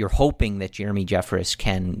 You're hoping that Jeremy Jeffress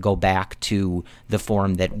can go back to the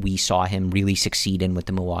form that we saw him really succeed in with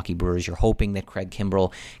the Milwaukee Brewers. You're hoping that Craig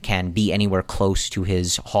Kimbrel can be anywhere close to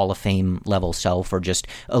his Hall of Fame level self, or just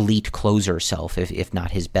elite closer self, if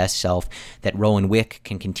not his best self. That Rowan Wick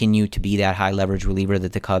can continue to be that high leverage reliever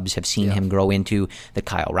that the Cubs have seen him grow into, that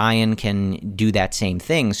Kyle Ryan can do that same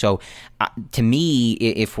thing. So to me,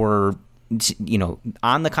 if we're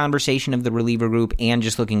on the conversation of the reliever group and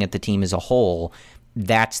just looking at the team as a whole,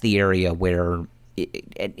 that's the area where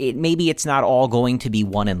it maybe it's not all going to be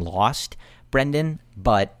won and lost, Brendan,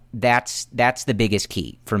 but that's the biggest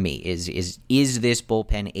key for me is this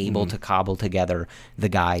bullpen able to cobble together the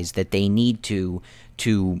guys that they need to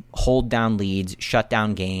hold down leads, shut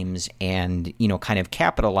down games, and kind of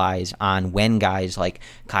capitalize on when guys like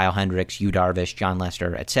Kyle Hendricks, Yu Darvish, John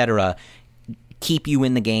Lester, etc., keep you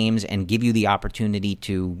in the games and give you the opportunity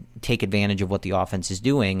to take advantage of what the offense is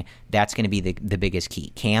doing. That's going to be the biggest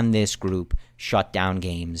key. Can this group shut down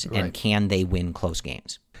games, and can they win close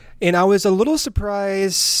games? And I was a little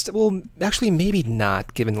surprised, well, actually maybe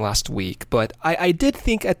not given last week, but I did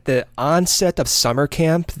think at the onset of summer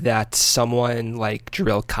camp that someone like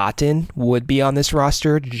Jharel Cotton would be on this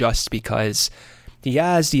roster just because he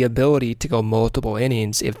has the ability to go multiple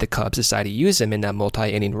innings if the Cubs decide to use him in that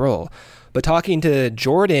multi-inning role. But talking to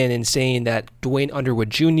Jordan and saying that Dwayne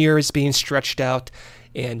Underwood Jr. is being stretched out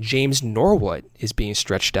and James Norwood is being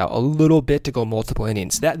stretched out a little bit to go multiple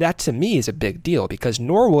innings. That to me is a big deal because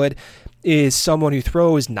Norwood is someone who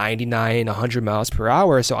throws 99, 100 miles per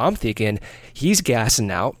hour. So I'm thinking he's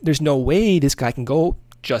gassing out. There's no way this guy can go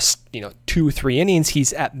just 2-3 innings.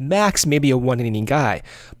 He's at max maybe a 1-inning guy.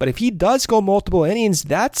 But if he does go multiple innings,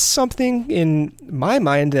 that's something in my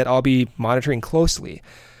mind that I'll be monitoring closely.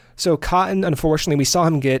 So Cotton, unfortunately, we saw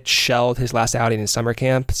him get shelled his last outing in summer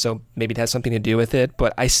camp, so maybe it has something to do with it.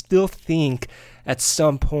 But I still think at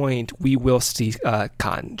some point we will see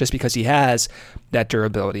Cotton just because he has that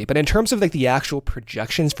durability. But in terms of like the actual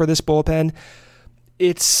projections for this bullpen,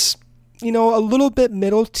 it's a little bit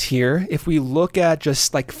middle tier if we look at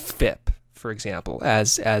just like FIP, for example,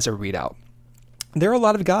 as a readout. There are a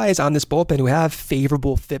lot of guys on this bullpen who have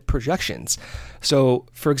favorable FIP projections. So,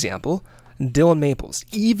 for example, Dylan Maples,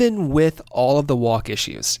 even with all of the walk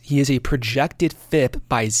issues, he is a projected FIP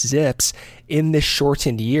by Zips in this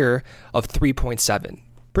shortened year of 3.7.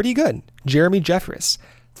 Pretty good. Jeremy Jeffress,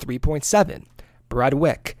 3.7. Brad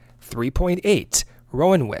Wick, 3.8.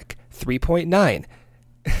 Rowan Wick, 3.9.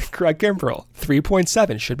 Craig Kimbrell,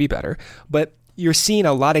 3.7. Should be better. But you're seeing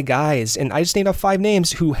a lot of guys, and I just named up 5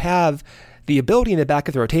 names, who have the ability in the back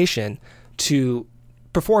of the rotation to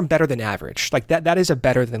perform better than average. Like that is a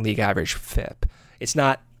better than league average FIP. It's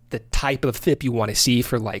not the type of FIP you want to see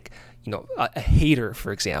for like, a Hader,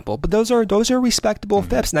 for example, but those are respectable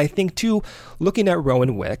FIPs. And I think too, looking at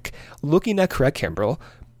Rowan Wick, looking at Craig Kimbrell,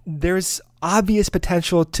 there's obvious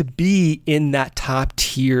potential to be in that top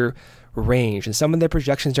tier range. And some of their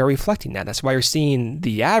projections are reflecting that. That's why you're seeing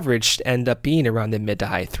the average end up being around the mid to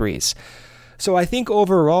high 3s. So I think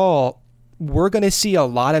overall, we're going to see a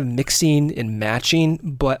lot of mixing and matching,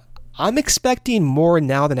 but I'm expecting more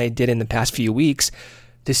now than I did in the past few weeks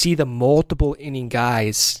to see the multiple inning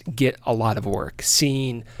guys get a lot of work.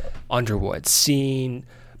 Seeing Underwood, seeing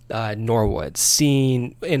Norwood,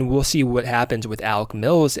 and we'll see what happens with Alec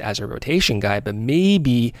Mills as a rotation guy, but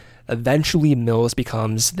maybe eventually Mills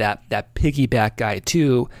becomes that piggyback guy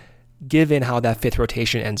too, given how that 5th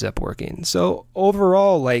rotation ends up working. So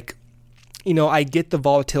overall, I get the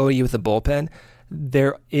volatility with the bullpen.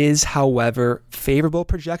 There is, however, favorable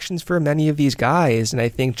projections for many of these guys. And I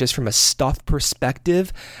think just from a stuff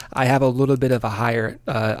perspective, I have a little bit of a higher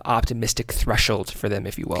optimistic threshold for them,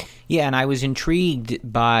 if you will. Yeah, and I was intrigued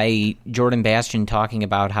by Jordan Bastian talking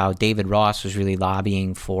about how David Ross was really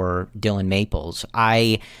lobbying for Dylan Maples.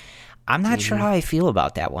 I'm not sure how I feel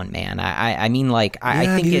about that one, man. I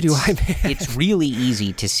think it's really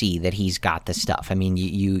easy to see that he's got the stuff. I mean,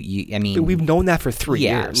 we've known that for 3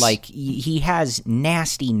 years. Yeah, like he has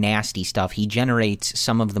nasty stuff. He generates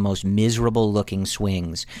some of the most miserable looking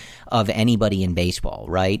swings of anybody in baseball,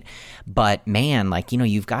 right? But man,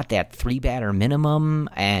 you've got that 3-batter minimum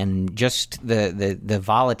and just the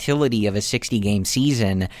volatility of a 60-game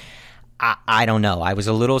season. I don't know.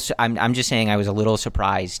 I'm just saying I was a little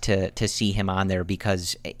surprised to see him on there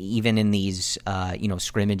because even in these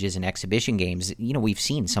scrimmages and exhibition games, we've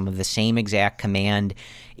seen some of the same exact command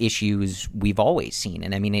issues we've always seen.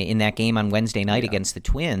 And I mean, in that game on Wednesday night against the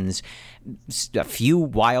Twins, a few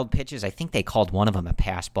wild pitches. I think they called one of them a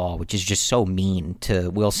pass ball, which is just so mean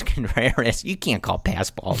to Wilson Contreras. You can't call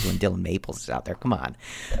pass balls when Dylan Maples is out there. Come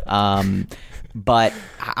on. But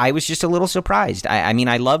I was just a little surprised. I mean,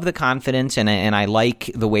 I love the confidence, and I like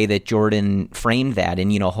the way that Jordan framed that,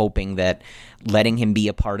 and hoping that letting him be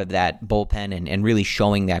a part of that bullpen and really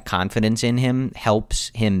showing that confidence in him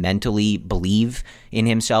helps him mentally believe in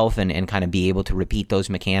himself and kind of be able to repeat those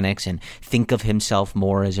mechanics and think of himself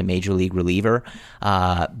more as a major league reliever.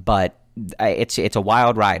 But it's a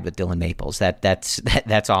wild ride with Dylan Maples.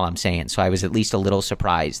 That's all I'm saying. So I was at least a little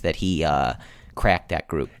surprised that he crack that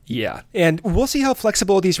group. Yeah, and we'll see how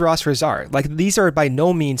flexible these rosters are. These are by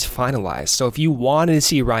no means finalized. So if you wanted to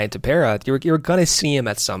see Ryan Tepera, you're going to see him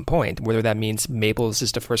at some point. Whether that means Maples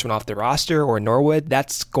is the first one off the roster or Norwood,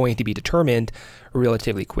 that's going to be determined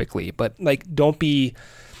relatively quickly. But don't be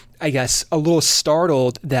I guess, a little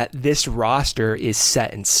startled that this roster is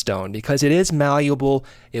set in stone because it is malleable.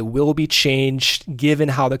 It will be changed given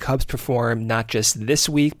how the Cubs perform, not just this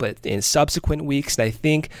week, but in subsequent weeks. And I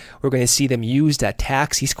think we're going to see them use that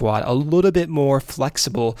taxi squad a little bit more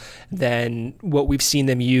flexible than what we've seen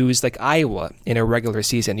them use like Iowa in a regular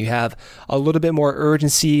season. You have a little bit more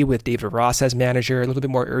urgency with David Ross as manager, a little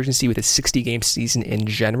bit more urgency with a 60-game season in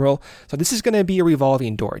general. So this is going to be a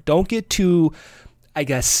revolving door. Don't get too, I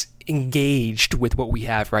guess, engaged with what we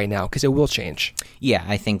have right now because it will change. Yeah,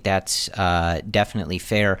 I think that's definitely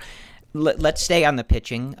fair. Let's stay on the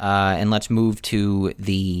pitching and let's move to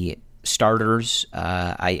the starters.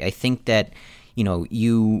 I think that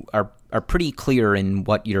you are pretty clear in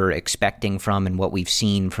what you're expecting from and what we've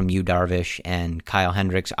seen from Yu Darvish and Kyle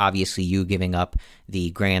Hendricks. Obviously, you giving up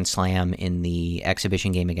the grand slam in the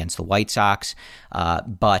exhibition game against the White Sox.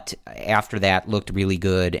 But after that, looked really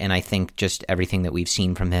good. And I think just everything that we've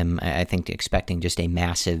seen from him, I think expecting just a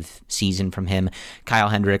massive season from him. Kyle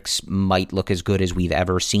Hendricks might look as good as we've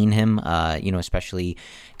ever seen him, especially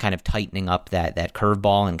kind of tightening up that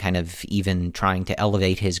curveball and kind of even trying to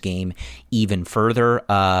elevate his game even further.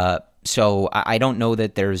 So I don't know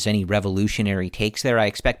that there's any revolutionary takes there. I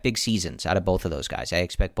expect big seasons out of both of those guys. I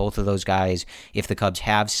expect both of those guys, if the Cubs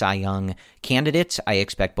have Cy Young candidates, I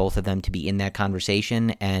expect both of them to be in that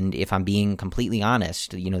conversation. And if I'm being completely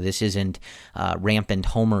honest, this isn't rampant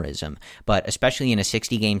homerism, but especially in a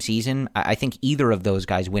 60-game season, I think either of those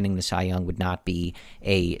guys winning the Cy Young would not be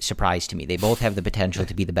a surprise to me. They both have the potential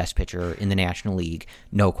to be the best pitcher in the National League,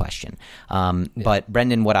 no question. But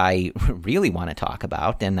Brendan, what I really want to talk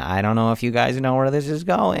about, and I don't know if you guys know where this is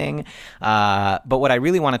going, but what I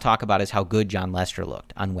really want to talk about is how good Jon Lester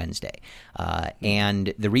looked on Wednesday.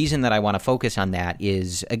 And the reason that I want to focus on that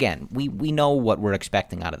is, again, we know what we're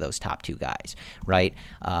expecting out of those top two guys, right?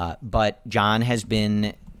 But Jon has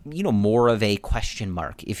been more of a question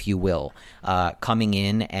mark, if you will, coming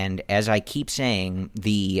in. And as I keep saying,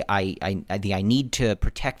 the I need to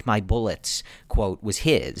protect my bullets quote was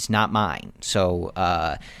his, not mine. So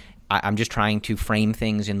I'm just trying to frame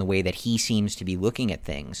things in the way that he seems to be looking at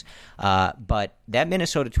things. But that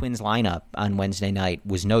Minnesota Twins lineup on Wednesday night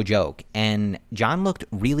was no joke. And Jon looked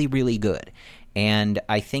really, really good. And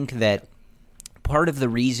I think that part of the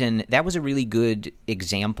reason that was a really good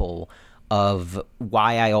example of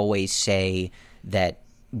why I always say that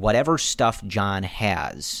whatever stuff Jon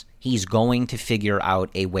has, he's going to figure out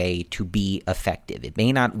a way to be effective. It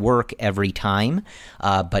may not work every time,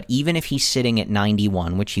 but even if he's sitting at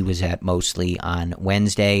 91, which he was at mostly on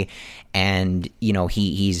Wednesday, and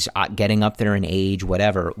he's getting up there in age,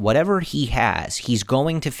 whatever he has, he's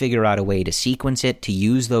going to figure out a way to sequence it, to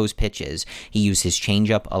use those pitches. He used his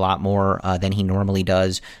changeup a lot more than he normally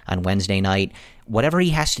does on Wednesday night. Whatever he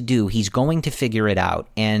has to do, he's going to figure it out.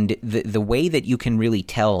 And the way that you can really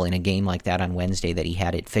tell in a game like that on Wednesday that he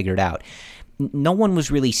had it figured out, no one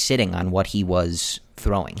was really sitting on what he was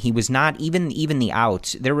throwing. He was not, even the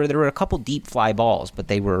outs. There were a couple deep fly balls, but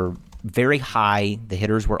they were very high. The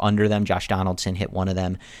hitters were under them. Josh Donaldson hit one of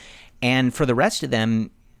them. And for the rest of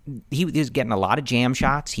them, he was getting a lot of jam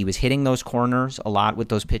shots. He was hitting those corners a lot with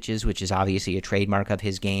those pitches, which is obviously a trademark of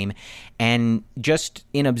his game. And just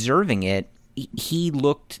in observing it,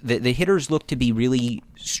 the hitters looked to be really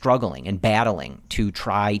struggling and battling to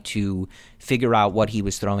try to figure out what he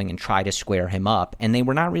was throwing and try to square him up, and they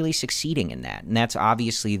were not really succeeding in that. And that's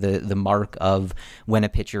obviously the mark of when a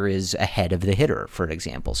pitcher is ahead of the hitter, for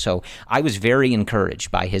example. So I was very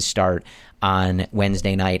encouraged by his start on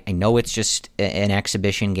Wednesday night. I know it's just an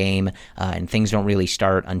exhibition game, and things don't really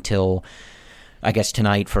start until, I guess,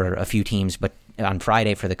 tonight for a few teams, but on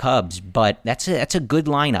Friday for the Cubs, but that's a good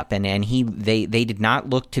lineup, and they did not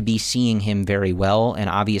look to be seeing him very well, and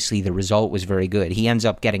obviously the result was very good. He ends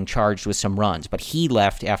up getting charged with some runs, but he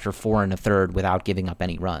left after 4 1/3 without giving up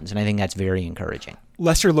any runs, and I think that's very encouraging.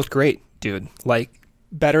 Lester looked great, dude.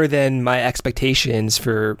 Better than my expectations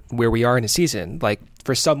for where we are in the season.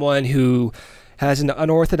 For someone who has an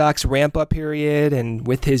unorthodox ramp-up period, and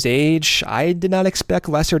with his age, I did not expect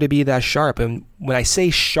Lester to be that sharp. And when I say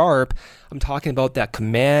sharp, I'm talking about that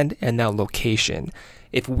command and that location.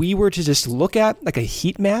 If we were to just look at a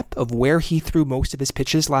heat map of where he threw most of his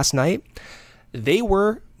pitches last night, they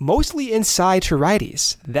were mostly inside to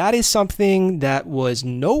righties. That is something that was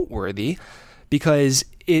noteworthy because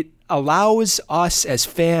it allows us as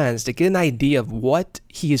fans to get an idea of what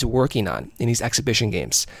he is working on in these exhibition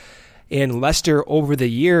games. And Lester, over the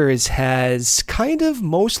years, has kind of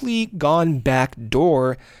mostly gone back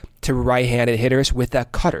door to right-handed hitters with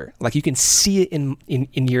that cutter. Like, you can see it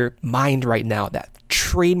in your mind right now, that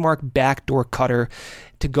trademark backdoor cutter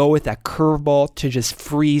to go with that curveball to just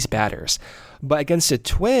freeze batters. But against the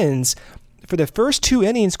Twins, for the first 2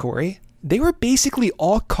 innings, Corey, they were basically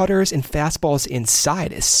all cutters and fastballs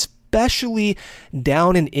inside, especially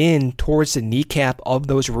down and in towards the kneecap of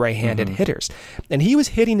those right-handed hitters. And he was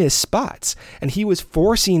hitting his spots, and he was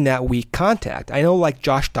forcing that weak contact. I know, like,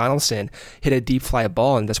 Josh Donaldson hit a deep fly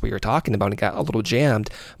ball, and that's what you're talking about, and got a little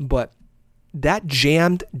jammed. But that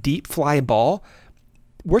jammed deep fly ball,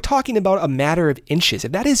 we're talking about a matter of inches.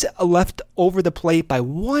 If that is left over the plate by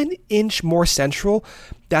 1 inch more central,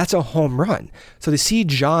 that's a home run. So to see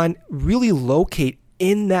John really locate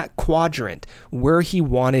in that quadrant where he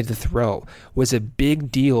wanted to throw was a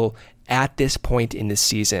big deal at this point in the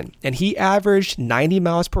season. And he averaged 90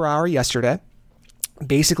 miles per hour yesterday,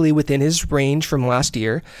 basically within his range from last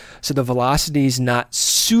year. So the velocity is not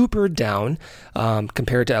super down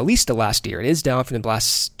compared to at least the last year. It is down from the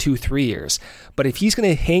last 2-3 years. But if he's going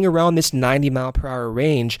to hang around this 90 mile per hour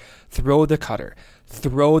range, throw the cutter,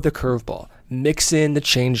 throw the curveball, mix in the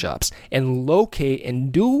changeups, and locate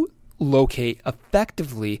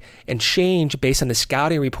effectively and change based on the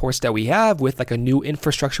scouting reports that we have with like a new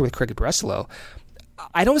infrastructure with Craig Breslow.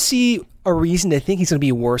 I don't see a reason to think he's going to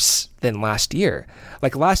be worse than last year.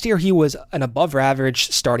 Like, last year, he was an above average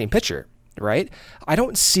starting pitcher, right? I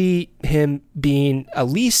don't see him being at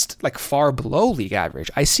least like far below league average.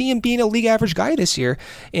 I see him being a league average guy this year.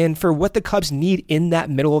 And for what the Cubs need in that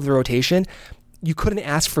middle of the rotation, you couldn't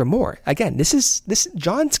ask for more. Again, this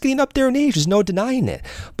John's getting up there in age. There's no denying it.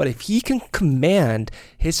 But if he can command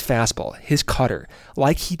his fastball, his cutter,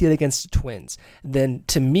 like he did against the Twins, then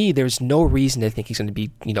to me, there's no reason to think he's going to be,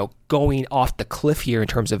 going off the cliff here in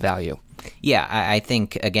terms of value. Yeah, I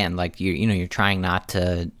think, again, like you're trying not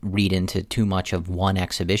to read into too much of one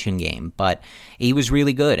exhibition game, but he was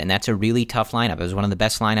really good, and that's a really tough lineup. It was one of the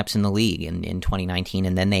best lineups in the league in 2019,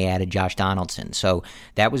 and then they added Josh Donaldson. So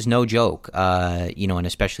that was no joke, and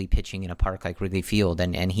especially pitching in a park like Wrigley Field,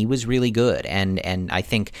 and he was really good. And I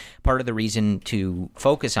think part of the reason to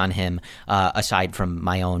focus on him, aside from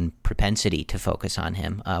my own propensity to focus on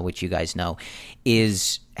him, which you guys know,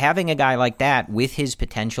 is having a guy like that with his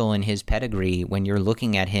potential and his pedigree. When you're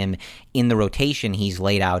looking at him in the rotation, he's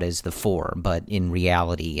laid out as the 4, but in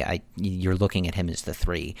reality, you're looking at him as the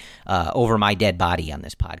 3. Over my dead body on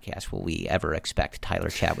this podcast, will we ever expect Tyler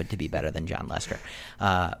Chatwood to be better than John Lester?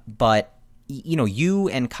 But you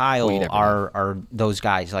and Kyle are those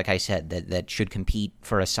guys, like I said, that should compete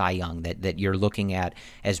for a Cy Young, that you're looking at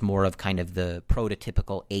as more of kind of the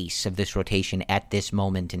prototypical ace of this rotation at this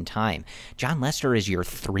moment in time. John Lester as your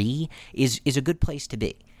 3 is a good place to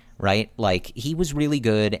be, right? Like, he was really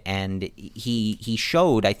good, and he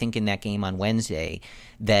showed, I think, in that game on Wednesday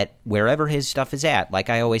that wherever his stuff is at, like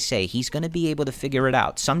I always say, he's going to be able to figure it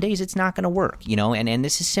out. Some days it's not going to work, and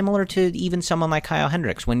this is similar to even someone like Kyle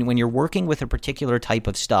Hendricks. When you're working with a particular type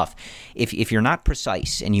of stuff, if you're not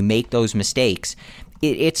precise and you make those mistakes,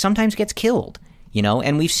 it sometimes gets killed.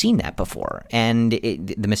 And we've seen that before, and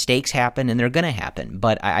the mistakes happen, and they're going to happen.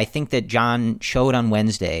 But I think that John showed on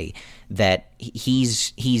Wednesday that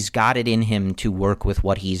he's got it in him to work with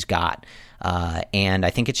what he's got. And I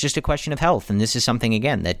think it's just a question of health. And this is something,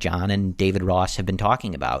 again, that John and David Ross have been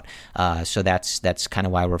talking about. So that's kind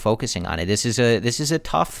of why we're focusing on it. This is a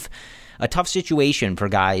tough situation for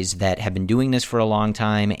guys that have been doing this for a long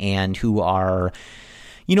time and who are,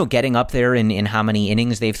 getting up there in how many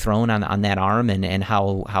innings they've thrown on that arm and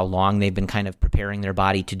how long they've been kind of preparing their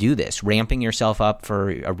body to do this, ramping yourself up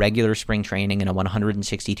for a regular spring training in a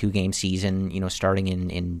 162-game season, starting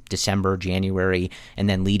in December, January, and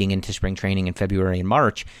then leading into spring training in February and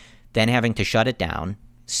March, then having to shut it down,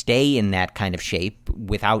 stay in that kind of shape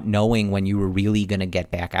without knowing when you were really going to get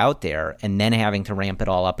back out there, and then having to ramp it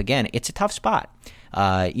all up again. It's a tough spot.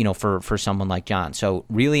 For someone like John. So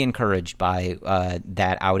really encouraged by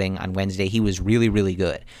that outing on Wednesday. He was really, really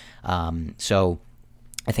good. So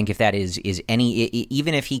I think if that is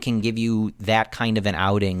even if he can give you that kind of an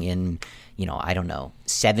outing in,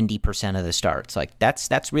 70% of the starts, like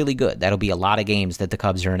that's really good. That'll be a lot of games that the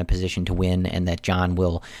Cubs are in a position to win, and that John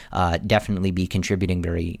will definitely be contributing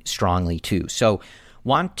very strongly to. So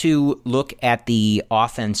want to look at the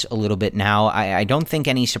offense a little bit now. I don't think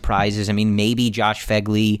any surprises. I mean, maybe Josh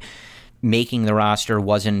Phegley making the roster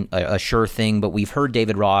wasn't a sure thing, but we've heard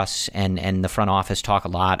David Ross and the front office talk a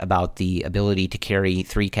lot about the ability to carry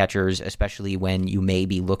 3 catchers, especially when you may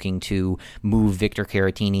be looking to move Victor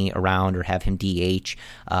Caratini around or have him DH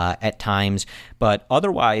at times. But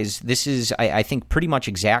otherwise, this is, I think, pretty much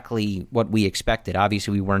exactly what we expected.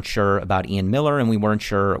 Obviously, we weren't sure about Ian Miller, and we weren't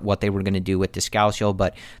sure what they were going to do with Descalso,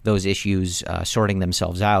 but those issues sorting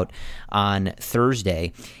themselves out on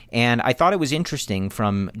Thursday. And I thought it was interesting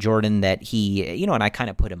from Jordan that he, and I kind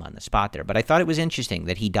of put him on the spot there, but I thought it was interesting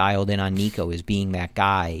that he dialed in on Nico as being that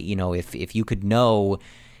guy. If you could know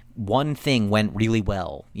one thing went really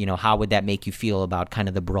well, how would that make you feel about kind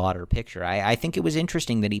of the broader picture? I think it was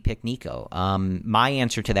interesting that he picked Nico. My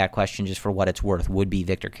answer to that question, just for what it's worth, would be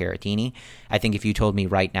Victor Caratini. I think if you told me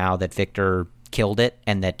right now that Victor killed it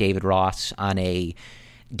and that David Ross on a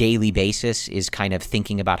daily basis is kind of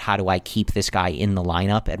thinking about how do I keep this guy in the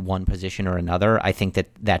lineup at one position or another, I think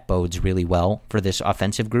that bodes really well for this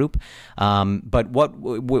offensive group. But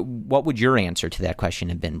what would your answer to that question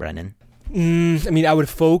have been, Brendan? I would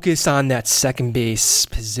focus on that second base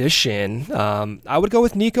position. I would go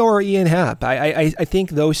with Nico or Ian Happ. I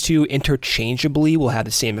think those two interchangeably will have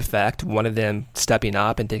the same effect. One of them stepping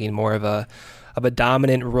up and taking more of a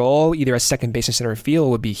dominant role, either at second base or center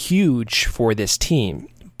field, would be huge for this team.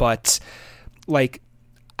 But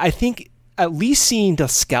I think at least seeing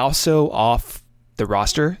Descalso off the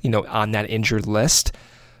roster, on that injured list,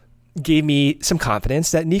 gave me some confidence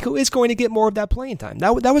that Nico is going to get more of that playing time.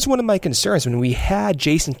 That was one of my concerns when we had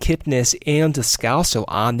Jason Kipnis and Descalso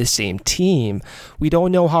on the same team. We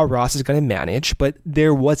don't know how Ross is going to manage, but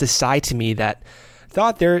there was a side to me that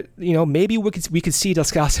thought maybe we could see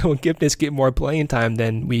Descalso and Kipnis get more playing time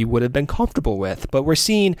than we would have been comfortable with. But we're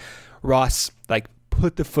seeing Ross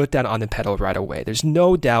put the foot down on the pedal right away. There's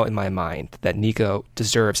no doubt in my mind that Nico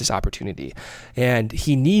deserves this opportunity, and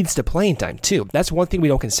he needs the playing time too. That's one thing we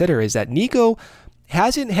don't consider, is that Nico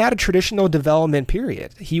hasn't had a traditional development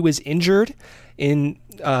period. He was injured in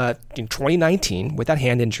 2019 with that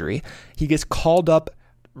hand injury. He gets called up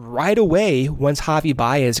right away once Javi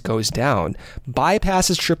Baez goes down,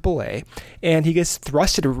 bypasses AAA, and he gets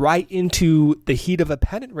thrusted right into the heat of a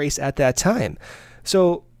pennant race at that time.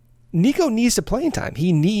 So Nico needs the playing time.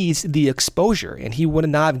 He needs the exposure, and he would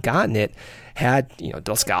not have gotten it had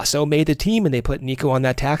Descalso made the team and they put Nico on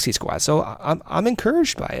that taxi squad. So I'm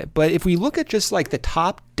encouraged by it. But if we look at just the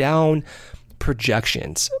top-down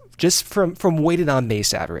projections, just from weighted on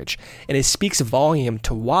base average, and it speaks volume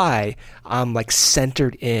to why I'm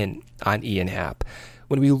centered in on Ian Happ.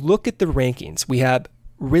 When we look at the rankings, we have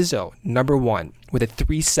Rizzo number 1 with a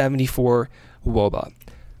 374 WOBA.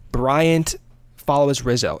 Bryant follows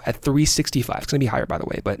Rizzo at 365. It's going to be higher, by the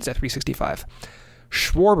way, but it's at 365.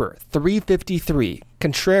 Schwarber, 353.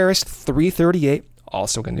 Contreras, 338.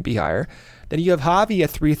 Also going to be higher. Then you have Javi at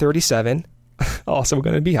 337. Also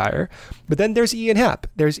going to be higher. But then there's Ian Happ.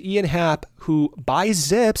 There's Ian Happ, who by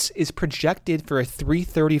Zips is projected for a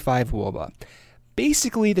 335 WOBA.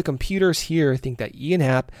 Basically, the computers here think that Ian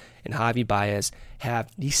Happ and Javi Baez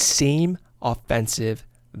have the same offensive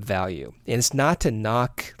value. And it's not to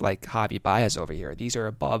knock Javi Baez over here. These are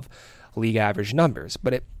above league average numbers,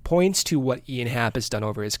 but it points to what Ian Happ has done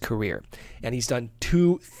over his career. And he's done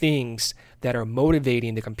 2 things that are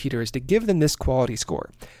motivating the computers to give them this quality score.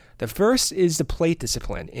 The first is the plate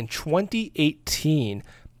discipline. In 2018,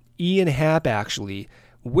 Ian Happ actually,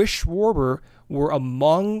 with Schwarber, were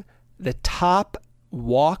among the top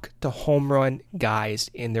walk to home run guys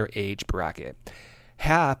in their age bracket.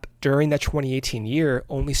 Happ, during that 2018 year,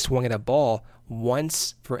 only swung at a ball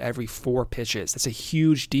once for every 4 pitches. That's a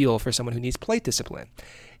huge deal for someone who needs plate discipline.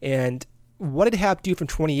 And what did Happ do from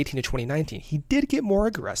 2018 to 2019? He did get more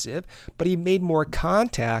aggressive, but he made more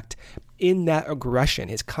contact in that aggression.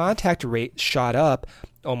 His contact rate shot up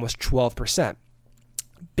almost 12%.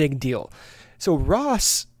 Big deal. So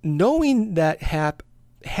Ross, knowing that Happ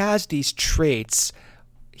has these traits,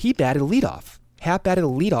 he batted leadoff. Happ batted a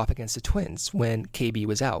leadoff against the Twins when KB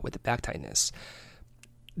was out with the back tightness.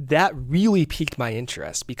 That really piqued my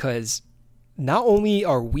interest because not only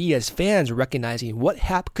are we as fans recognizing what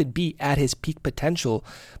Happ could be at his peak potential,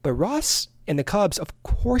 but Ross and the Cubs, of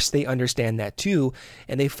course, they understand that too,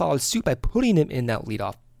 and they followed suit by putting him in that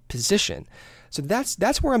leadoff position. So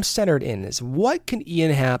that's where I'm centered in, is what can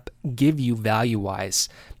Ian Happ give you value-wise,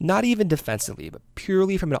 not even defensively, but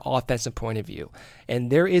purely from an offensive point of view. And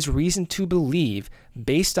there is reason to believe,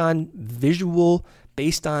 based on visual,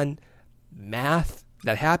 based on math,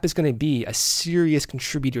 that Happ is going to be a serious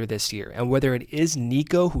contributor this year. And whether it is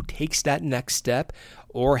Nico who takes that next step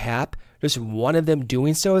or Happ, just one of them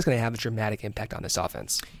doing so is going to have a dramatic impact on this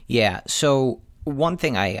offense. Yeah, so One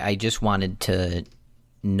thing I just wanted to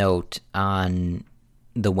note on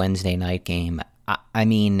the Wednesday night game, I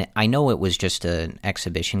mean, I know it was just an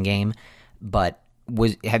exhibition game, but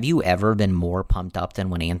have you ever been more pumped up than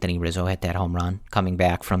when Anthony Rizzo hit that home run coming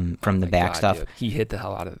back from the back stuff? Dude. He hit the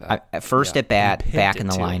hell out of that. First at bat, back in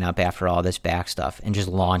the lineup after all this back stuff, and just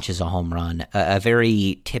launches a home run. A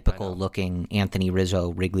very typical looking Anthony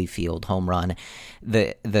Rizzo Wrigley Field home run.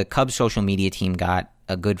 The Cubs social media team got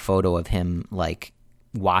a good photo of him like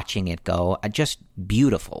watching it go. Just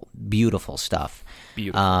beautiful stuff.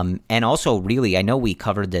 Beautiful. And also, really, I know we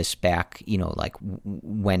covered this back, like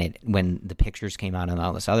when the pictures came out and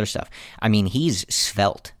all this other stuff. I mean, he's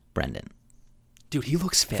svelte, Brendan. Dude, he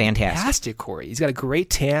looks fantastic, Corey. He's got a great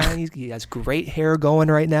tan. He has great hair going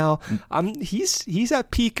right now. He's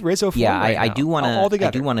at peak Rizzo form. Yeah, I do want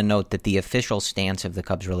to note that the official stance of the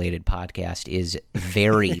Cubs related podcast is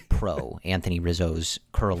very pro Anthony Rizzo's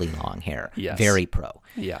curly long hair. Yes. Very pro.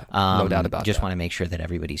 Yeah, no doubt about just that. Want to make sure that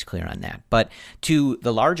everybody's clear on that. But to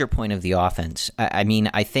the larger point of the offense, I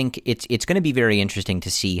mean, I think it's going to be very interesting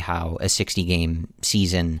to see how a 60-game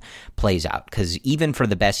season plays out. Because even for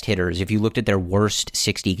the best hitters, if you looked at their worst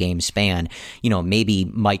 60-game span, maybe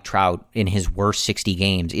Mike Trout in his worst 60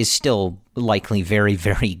 games is still likely very,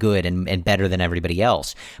 very good and better than everybody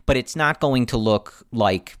else. But it's not going to look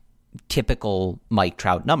like typical Mike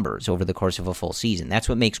Trout numbers over the course of a full season. That's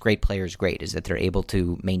what makes great players great, is that they're able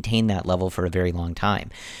to maintain that level for a very long time.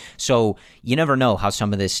 So you never know how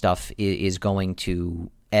some of this stuff is going to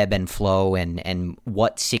ebb and flow and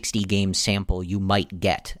what 60-game sample you might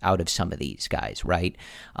get out of some of these guys, right?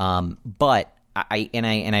 But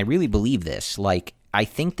I really believe this. Like, I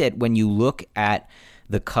think that when you look at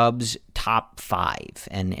the Cubs' top 5,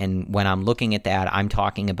 and when I'm looking at that, I'm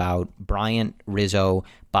talking about Bryant, Rizzo,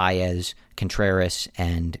 Baez, Contreras,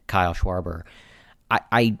 and Kyle Schwarber.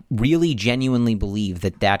 I really genuinely believe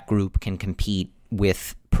that group can compete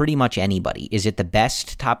with pretty much anybody. Is it the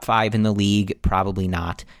best top 5 in the league? Probably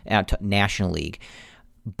not. National League.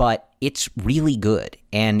 But it's really good,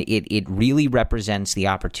 and it really represents the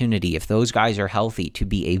opportunity, if those guys are healthy, to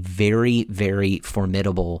be a very, very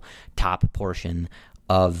formidable top portion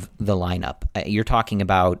of the lineup. You're talking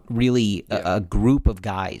about really a group of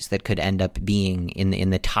guys that could end up being in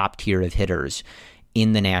the top tier of hitters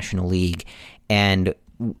in the National League. And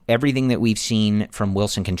everything that we've seen from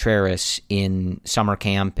Wilson Contreras in summer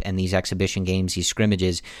camp and these exhibition games, these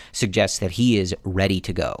scrimmages, suggests that he is ready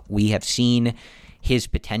to go. We have seen his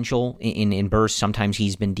potential in bursts. Sometimes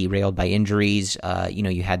he's been derailed by injuries.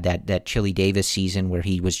 You had that Chili Davis season where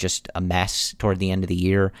he was just a mess toward the end of the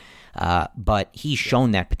year. But he's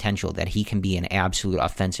shown that potential, that he can be an absolute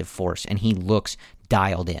offensive force, and he looks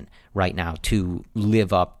dialed in right now to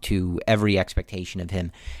live up to every expectation of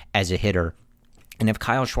him as a hitter. And if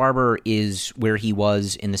Kyle Schwarber is where he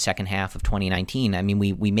was in the second half of 2019, I mean,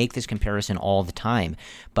 we make this comparison all the time,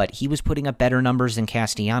 but he was putting up better numbers than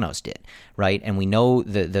Castellanos did, right? And we know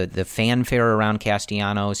the fanfare around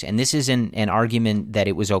Castellanos, and this isn't an argument that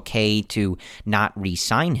it was okay to not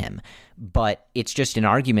re-sign him, but it's just an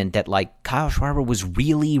argument that, like, Kyle Schwarber was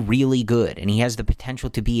really, really good, and he has the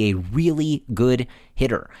potential to be a really good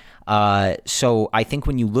hitter. So I think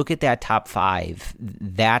when you look at that top 5,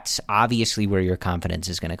 that's obviously where your confidence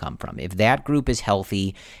is going to come from. If that group is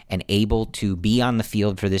healthy and able to be on the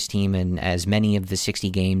field for this team, and as many of the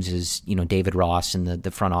 60 games as David Ross and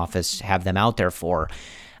the front office have them out there for,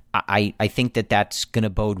 I think that's going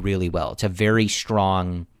to bode really well. It's a very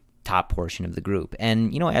strong top portion of the group.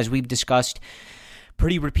 And, as we've discussed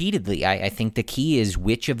pretty repeatedly, I think the key is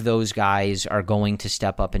which of those guys are going to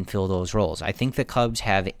step up and fill those roles. I think the Cubs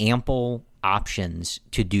have ample options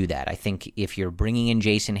to do that. I think if you're bringing in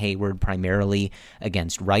Jason Hayward primarily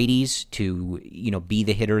against righties to, be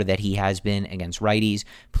the hitter that he has been against righties,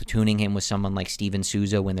 platooning him with someone like Steven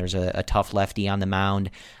Souza when there's a tough lefty on the mound,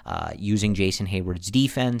 using Jason Hayward's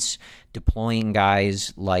defense, deploying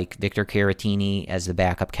guys like Victor Caratini as the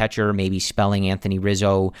backup catcher, maybe spelling Anthony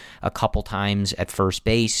Rizzo a couple times at first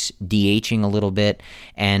base, DHing a little bit,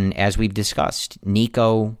 and as we've discussed,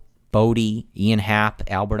 Nico, Bodie, Ian Happ,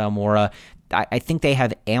 Albert Almora, I think they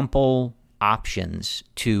have ample options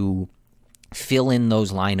to fill in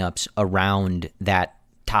those lineups around that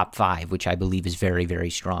top 5, which I believe is very, very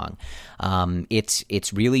strong.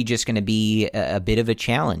 It's really just going to be a bit of a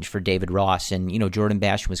challenge for David Ross. And, Jordan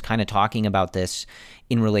Bash was kind of talking about this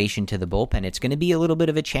in relation to the bullpen. It's going to be a little bit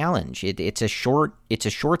of a challenge. It's a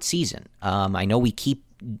short season. I know we keep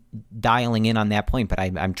dialing in on that point, but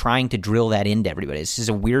I'm trying to drill that into everybody. This is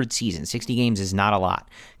a weird season. 60 games is not a lot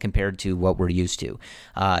compared to what we're used to.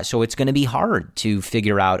 So it's going to be hard to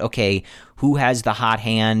figure out, okay, who has the hot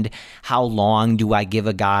hand? How long do I give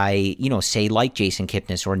a guy, say like Jason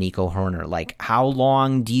Kipnis or Nico Horner? Like, how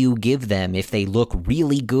long do you give them if they look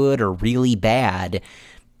really good or really bad?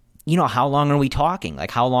 How long are we talking?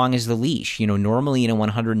 Like, how long is the leash? Normally in a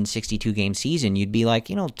 162-game season, you'd be like,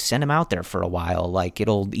 send them out there for a while. Like,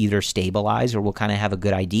 it'll either stabilize or we'll kind of have a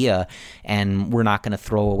good idea, and we're not going to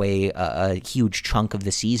throw away a huge chunk of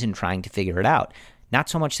the season trying to figure it out. Not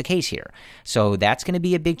so much the case here. So that's going to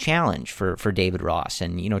be a big challenge for David Ross,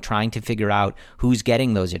 and trying to figure out who's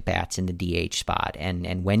getting those at-bats in the DH spot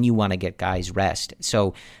and when you want to get guys rest.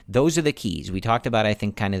 So those are the keys. We talked about, I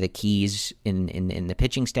think, kind of the keys in the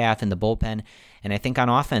pitching staff and the bullpen. And I think on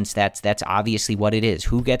offense, that's obviously what it is.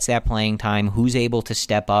 Who gets that playing time? Who's able to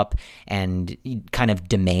step up and kind of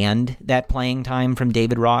demand that playing time from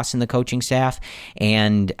David Ross and the coaching staff?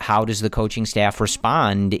 And how does the coaching staff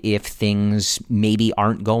respond if things maybe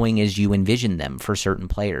aren't going as you envision them for certain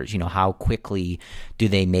players? How quickly do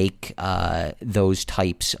they make those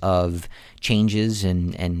types of changes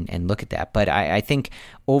and look at that? But I think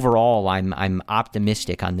overall, I'm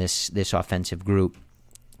optimistic on this offensive group.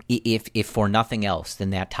 If for nothing else, then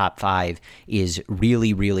that top five is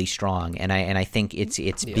really, really strong. And I think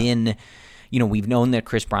it's been, we've known that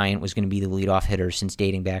Chris Bryant was going to be the leadoff hitter since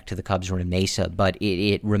dating back to the Cubs were in Mesa, but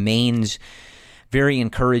it remains very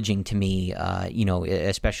encouraging to me,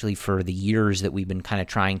 especially for the years that we've been kind of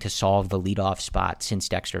trying to solve the leadoff spot since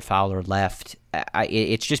Dexter Fowler left.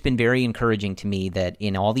 It's just been very encouraging to me that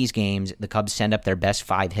in all these games, the Cubs send up their best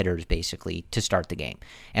 5 hitters basically to start the game.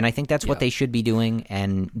 And I think that's what they should be doing,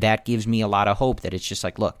 and that gives me a lot of hope that it's just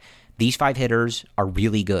like, look, these 5 hitters are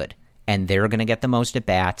really good, and they're going to get the most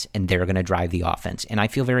at-bats, and they're going to drive the offense. And I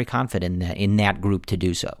feel very confident in that group to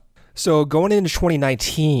do so. So going into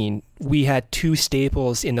 2019, we had 2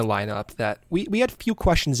 staples in the lineup that we had a few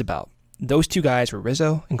questions about. Those 2 guys were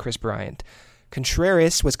Rizzo and Chris Bryant.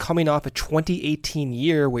 Contreras was coming off a 2018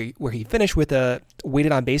 year where he finished with a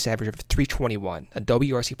weighted on base average of 321, a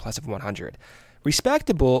WRC plus of 100.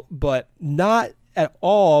 Respectable, but not at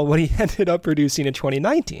all what he ended up producing in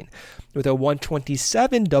 2019 with a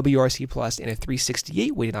 127 WRC plus and a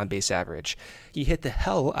 368 weighted on base average. He hit the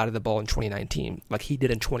hell out of the ball in 2019 like he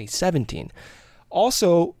did in 2017.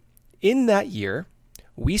 Also, in that year,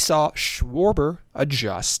 we saw Schwarber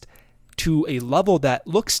adjust to a level that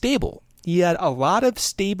looked stable. He had a lot of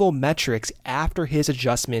stable metrics after his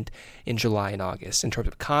adjustment in July and August in terms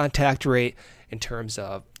of contact rate, in terms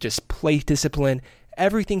of just plate discipline.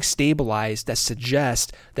 Everything stabilized that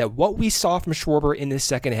suggests that what we saw from Schwarber in the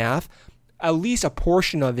second half, at least a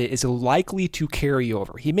portion of it is likely to carry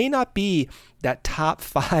over. He may not be that top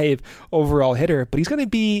 5 overall hitter, but he's going to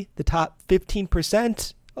be the top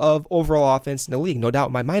 15% of overall offense in the league. No doubt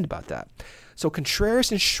in my mind about that. So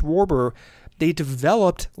Contreras and Schwarber, they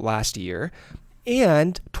developed last year,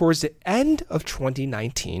 and towards the end of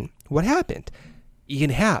 2019, what happened?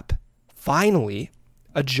 Ian Happ finally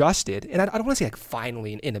adjusted, and I don't want to say like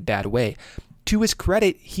finally in a bad way. To his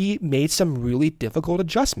credit, he made some really difficult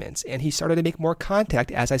adjustments, and he started to make more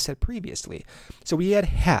contact, as I said previously. So we had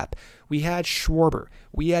Happ, we had Schwarber,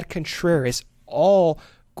 we had Contreras all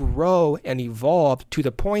grow and evolve to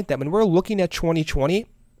the point that when we're looking at 2020,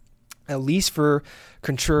 at least for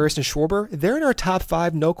Contreras and Schwarber, they're in our top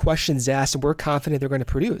 5, no questions asked, and we're confident they're going to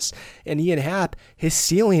produce. And Ian Happ, his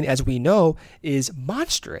ceiling, as we know, is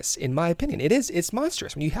monstrous, in my opinion. It's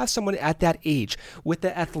monstrous. When you have someone at that age with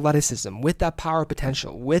the athleticism, with that power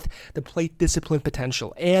potential, with the plate discipline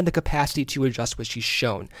potential, and the capacity to adjust, which he's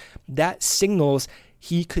shown, that signals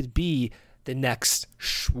he could be the next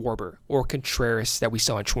Schwarber or Contreras that we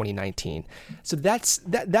saw in 2019. So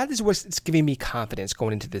that is what's giving me confidence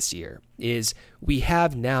going into this year, is we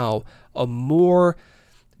have now a more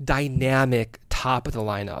dynamic top of the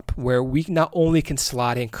lineup where we not only can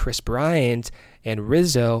slot in Chris Bryant and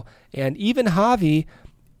Rizzo and even Javi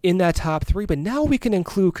in that top 3, but now we can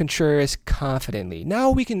include Contreras confidently. Now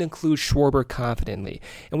we can include Schwarber confidently.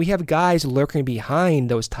 And we have guys lurking behind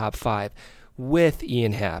those top 5 with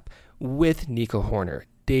Ian Happ, with Nico Horner,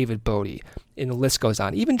 David Bodie, and the list goes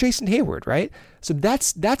on. Even Jason Hayward, right? So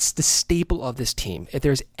that's the staple of this team. If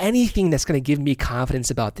there's anything that's going to give me confidence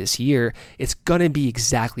about this year, it's going to be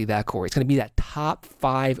exactly that core. It's going to be that top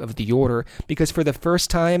 5 of the order, because for the first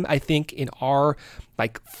time, I think in our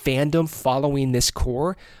fandom following this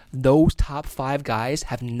core, those top 5 guys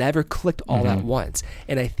have never clicked all at once.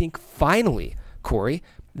 And I think finally, Corey,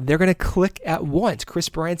 they're going to click at once. Kris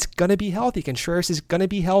Bryant's going to be healthy. Contreras is going to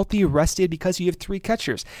be healthy, rested, because you have 3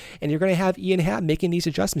 catchers. And you're going to have Ian Happ making these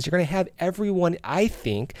adjustments. You're going to have everyone, I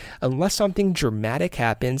think, unless something dramatic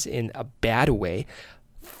happens in a bad way,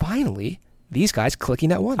 finally, these guys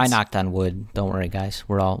clicking at once. I knocked on wood. Don't worry, guys.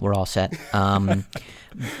 We're all set.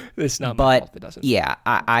 It's not my fault if it doesn't. Yeah,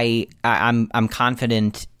 I'm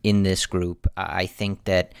confident in this group. I think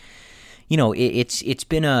that, it's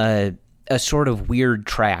been a sort of weird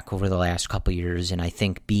track over the last couple of years, and I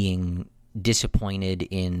think being disappointed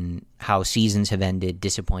in how seasons have ended,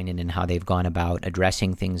 disappointed in how they've gone about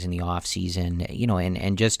addressing things in the off season,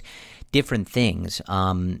 and just different things.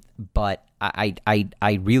 But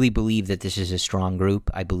I really believe that this is a strong group.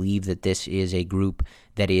 I believe that this is a group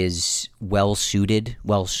that is well suited,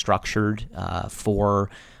 well structured for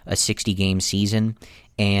a 60-game season.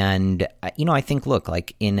 And, I think, look,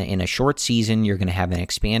 like in a short season, you're going to have an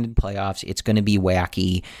expanded playoffs. It's going to be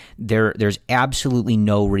wacky. There's absolutely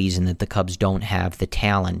no reason that the Cubs don't have the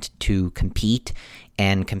talent to compete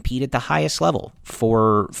and compete at the highest level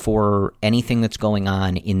for anything that's going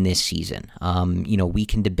on in this season. We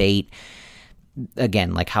can debate,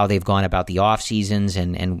 again, like how they've gone about the off seasons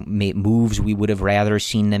and moves we would have rather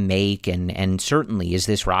seen them make. And certainly, is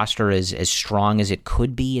this roster as strong as it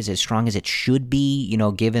could be, as strong as it should be,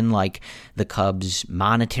 given like the Cubs'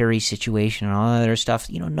 monetary situation and all that other stuff?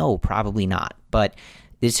 No, probably not. But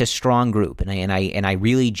it's a strong group. And I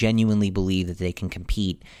really genuinely believe that they can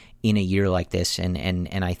compete in a year like this. And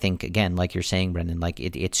I think, again, like you're saying, Brendan, like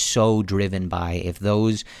it's so driven by if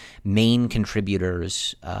those main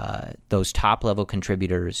contributors, those top-level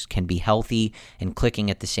contributors can be healthy and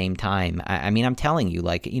clicking at the same time. I mean, I'm telling you,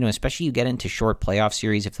 like, especially you get into short playoff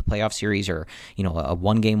series, if the playoff series are, a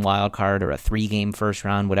 1-game wild card or a 3-game first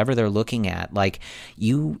round, whatever they're looking at, like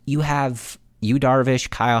you have Yu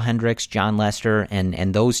Darvish, Kyle Hendricks, John Lester,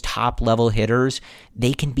 and those top-level hitters,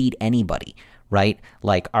 they can beat anybody. Right?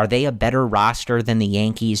 Like, are they a better roster than the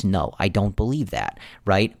Yankees? No, I don't believe that,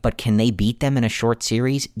 right? But can they beat them in a short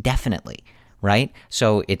series? Definitely, right?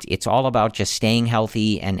 So it's all about just staying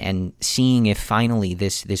healthy and seeing if finally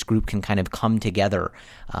this group can kind of come together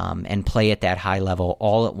and play at that high level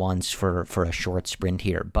all at once for a short sprint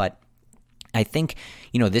here. But I think,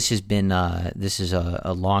 this has been this is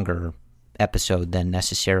a longer episode than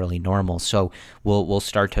necessarily normal, so we'll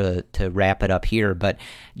start to wrap it up here. But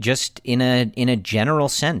just in a general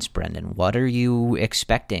sense, Brendan, what are you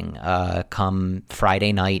expecting come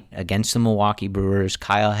Friday night against the Milwaukee Brewers?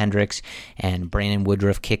 Kyle Hendricks and Brandon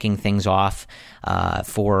Woodruff kicking things off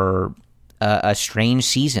for a strange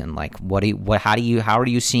season. Like, how are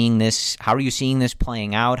you seeing this? How are you seeing this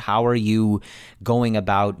playing out? How are you going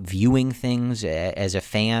about viewing things as a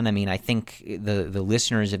fan? I mean, I think the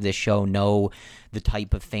listeners of this show know the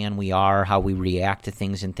type of fan we are, how we react to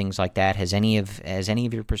things and things like that. Has any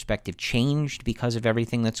of your perspective changed because of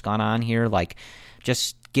everything that's gone on here? Like,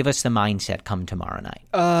 just give us the mindset come tomorrow night.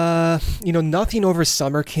 Nothing over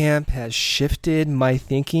summer camp has shifted my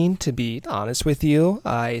thinking, to be honest with you.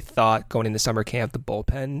 I thought going into summer camp, the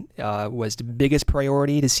bullpen was the biggest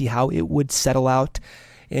priority to see how it would settle out.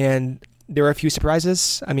 And there were a few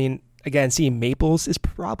surprises. I mean, again, seeing Maples is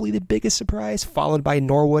probably the biggest surprise, followed by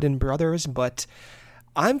Norwood and Brothers, but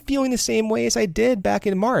I'm feeling the same way as I did back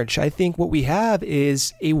in March. I think what we have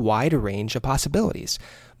is a wide range of possibilities.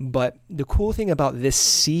 But the cool thing about this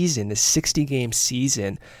season, the 60-game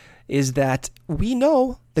season, is that we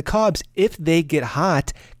know the Cubs, if they get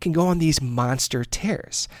hot, can go on these monster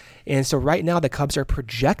tears. And so right now the Cubs are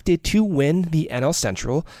projected to win the NL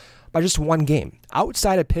Central by just 1 game.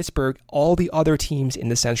 Outside of Pittsburgh, all the other teams in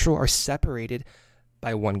the Central are separated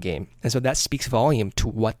by 1 game. And so that speaks volume to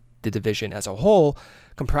what the division as a whole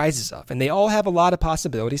comprises of. And they all have a lot of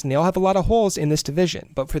possibilities, and they all have a lot of holes in this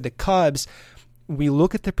division. But for the Cubs, we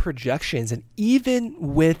look at the projections, and even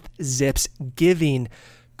with Zips giving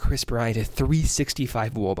Kris Bryant a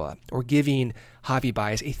 365 WOBA, or giving Javi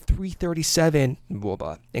Baez a 337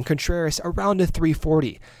 WOBA, and Contreras around a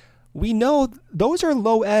 340, we know those are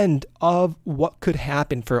low end of what could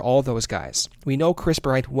happen for all those guys. We know Kris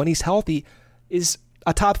Bryant, when he's healthy, is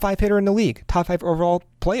a top 5 hitter in the league, top 5 overall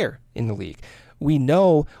player in the league. We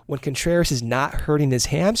know when Contreras is not hurting his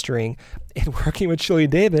hamstring and working with Chili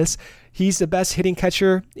Davis, he's the best hitting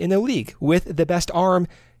catcher in the league with the best arm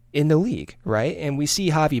in the league, right? And we see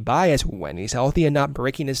Javi Baez, when he's healthy and not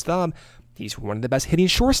breaking his thumb, he's one of the best hitting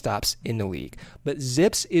shortstops in the league. But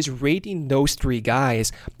Zips is rating those 3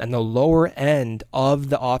 guys on the lower end of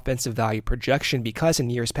the offensive value projection because in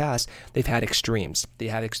years past, they've had extremes. They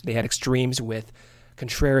had extremes with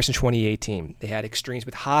Contreras in 2018. They had extremes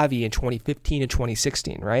with Javi in 2015 and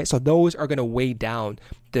 2016, right? So those are going to weigh down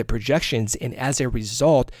the projections, and as a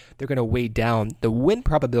result, they're going to weigh down the win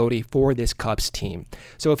probability for this Cubs team.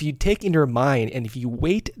 So if you take into your mind, and if you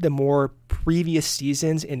weight the more previous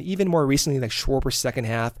seasons, and even more recently, like Schwarber's second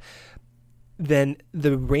half, then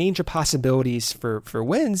the range of possibilities for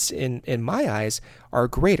wins in my eyes are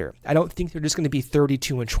greater. I don't think they're just going to be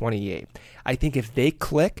 32 and 28. I think if they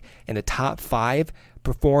click and the top 5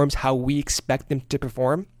 performs how we expect them to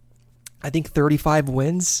perform, I think 35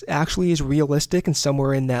 wins actually is realistic and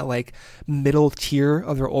somewhere in that like middle tier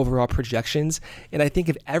of their overall projections. And I think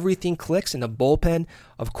if everything clicks in the bullpen,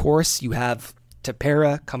 of course, you have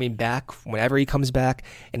Tepera coming back whenever he comes back,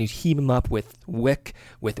 and you heat him up with Wick,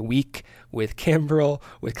 with Week, with Kimbrel,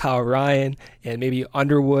 with Kyle Ryan, and maybe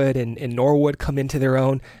Underwood and Norwood come into their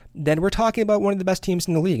own, then we're talking about one of the best teams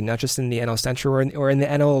in the league, not just in the NL Central or in the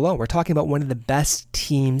NL alone. We're talking about one of the best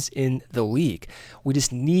teams in the league. We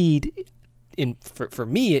just need, for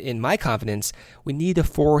me, in my confidence, we need a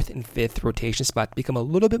 4th and 5th rotation spot to become a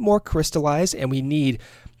little bit more crystallized, and we need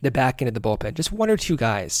the back end of the bullpen, just 1 or 2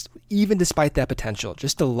 guys, even despite that potential,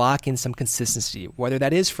 just to lock in some consistency, whether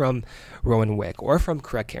that is from Rowan Wick or from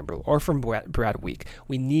Craig Kimbrel or from Brad Week.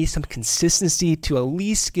 We need some consistency to at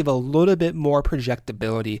least give a little bit more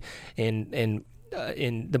projectability in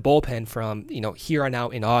the bullpen from here on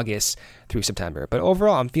out in August through September. But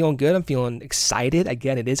overall, I'm feeling good. I'm feeling excited.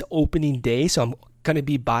 Again, it is opening day, so I'm going to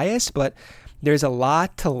be biased, but there's a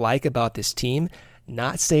lot to like about this team.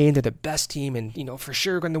 Not saying they're the best team and, for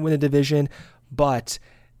sure going to win the division, but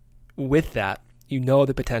with that,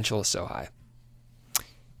 the potential is so high.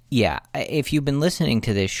 Yeah, if you've been listening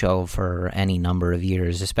to this show for any number of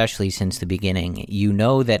years, especially since the beginning, you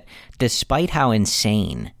know that despite how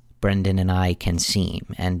insane Brendan and I can seem,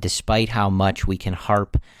 and despite how much we can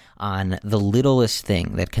harp on the littlest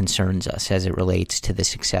thing that concerns us as it relates to the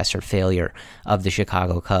success or failure of the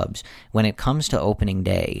Chicago Cubs, when it comes to opening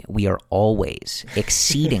day, we are always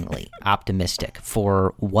exceedingly optimistic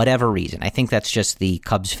for whatever reason. I think that's just the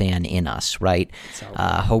Cubs fan in us, right?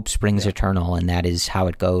 Hope springs eternal, and that is how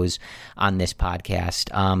it goes on this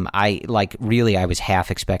podcast. I was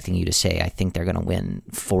half expecting you to say, I think they're going to win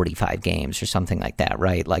 45 games or something like that,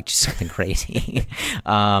 right? Like just something crazy.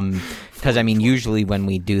 Because, usually when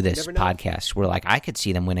we do this podcast, we're like, I could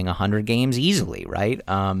see them winning 100 games easily, right?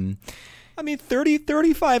 30,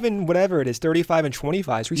 35 and whatever it is, 35 and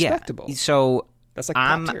 25 is respectable. Yeah, so that's like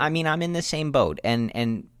I'm in the same boat.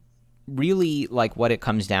 And really, like, what it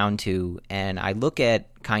comes down to, and I look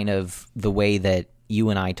at kind of the way that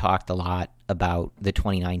you and I talked a lot about the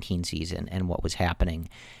 2019 season and what was happening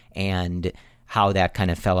and how that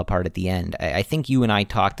kind of fell apart at the end. I think you and I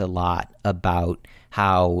talked a lot about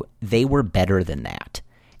how they were better than that.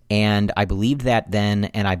 And I believed that then,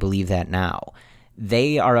 and I believe that now.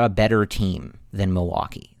 They are a better team than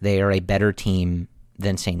Milwaukee. They are a better team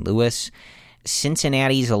than St. Louis.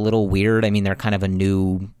 Cincinnati's a little weird. They're kind of a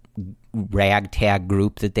new ragtag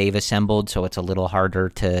group that they've assembled, so it's a little harder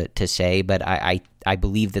to say, but I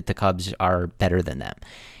believe that the Cubs are better than them.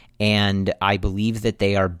 And I believe that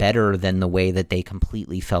they are better than the way that they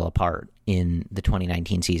completely fell apart in the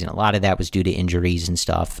 2019 season. A lot of that was due to injuries and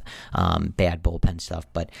stuff, bad bullpen stuff,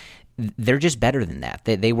 but they're just better than that.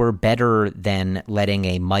 They were better than letting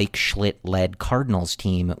a Mike Schlitt-led Cardinals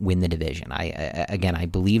team win the division. I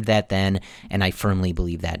believed that then, and I firmly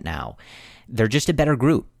believe that now. They're just a better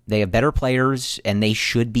group. They have better players, and they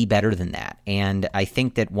should be better than that. And I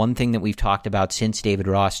think that one thing that we've talked about since David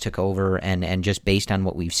Ross took over, and just based on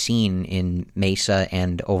what we've seen in Mesa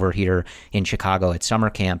and over here in Chicago at summer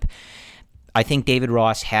camp, I think David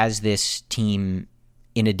Ross has this team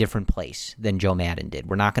in a different place than Joe Maddon did.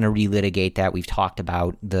 We're not going to relitigate that. We've talked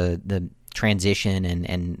about the transition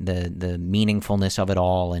and the meaningfulness of it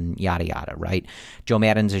all and yada yada, right? Joe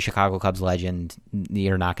Maddon's a Chicago Cubs legend.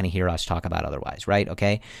 You're not going to hear us talk about otherwise, right?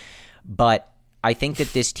 Okay. But I think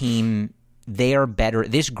that this team, they are better.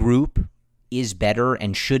 This group is better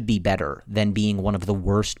and should be better than being one of the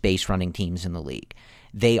worst base running teams in the league.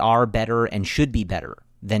 They are better and should be better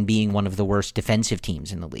than being one of the worst defensive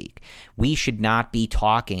teams in the league. We should not be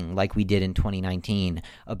talking like we did in 2019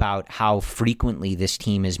 about how frequently this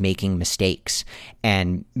team is making mistakes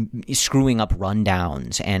and screwing up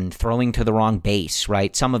rundowns and throwing to the wrong base,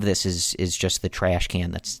 right? Some of this is just the trash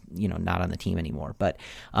can that's, not on the team anymore. But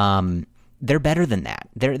they're better than that.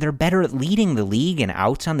 They're better at leading the league and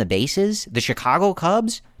outs on the bases. The Chicago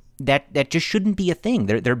Cubs, that just shouldn't be a thing.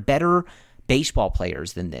 They're better baseball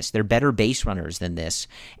players than this. They're better base runners than this.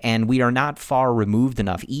 And we are not far removed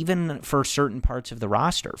enough, even for certain parts of the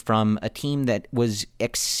roster, from a team that was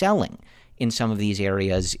excelling in some of these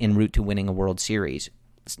areas en route to winning a World Series.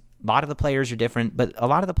 A lot of the players are different, but a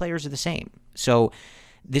lot of the players are the same. So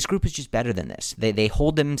this group is just better than this. They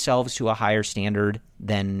hold themselves to a higher standard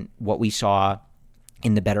than what we saw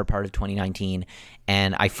in the better part of 2019,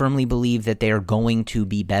 and I firmly believe that they are going to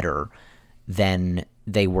be better than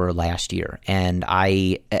they were last year. And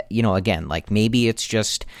I, again, like maybe it's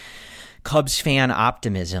just Cubs fan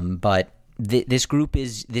optimism, but this group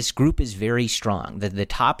is very strong. The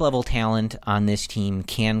top level talent on this team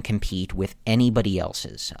can compete with anybody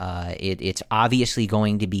else's. It's obviously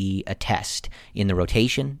going to be a test in the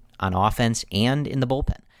rotation, on offense, and in the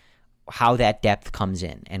bullpen, how that depth comes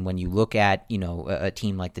in. And when you look at a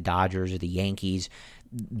team like the Dodgers or the Yankees,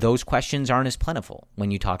 those questions aren't as plentiful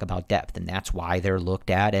when you talk about depth, and that's why they're looked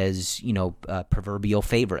at as proverbial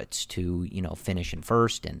favorites to finish in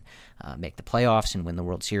first and make the playoffs and win the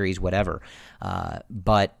World Series, whatever.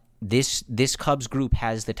 But this Cubs group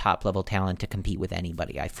has the top level talent to compete with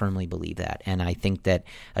anybody. I firmly believe that, and I think that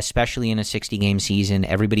especially in a 60-game season,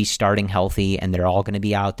 everybody's starting healthy and they're all going to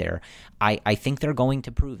be out there. I think they're going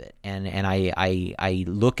to prove it, and I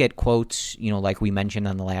look at quotes like we mentioned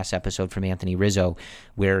on the last episode from Anthony Rizzo,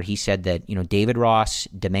 where he said that David Ross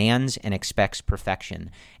demands and expects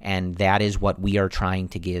perfection, and that is what we are trying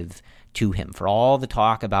to give to him. For all the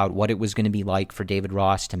talk about what it was going to be like for David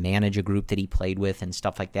Ross to manage a group that he played with and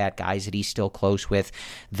stuff like that, guys that he's still close with,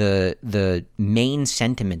 the main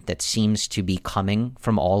sentiment that seems to be coming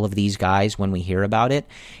from all of these guys when we hear about it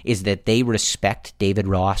is that they respect David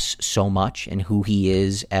Ross so much and who he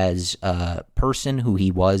is as a person, who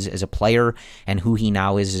he was as a player, and who he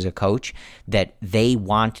now is as a coach, that they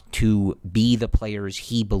want to be the players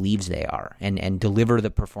he believes they are and deliver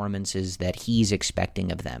the performances that he's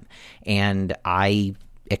expecting of them. And I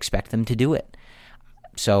expect them to do it.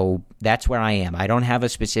 So that's where I am. I don't have a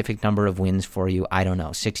specific number of wins for you. I don't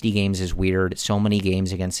know. 60 games is weird. So many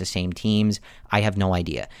games against the same teams. I have no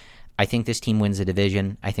idea. I think this team wins the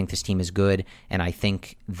division. I think this team is good. And I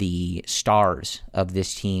think the stars of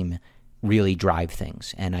this team really drive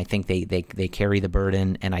things. And I think they carry the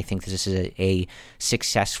burden. And I think this is a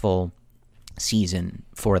successful season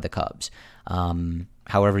for the Cubs.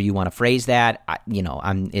 However you want to phrase that,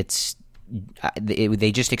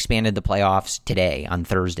 they just expanded the playoffs today on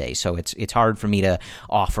Thursday, so it's hard for me to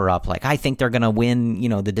offer up like I think they're going to win,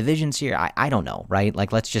 the division series. I don't know, right?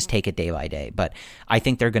 Like let's just take it day by day. But I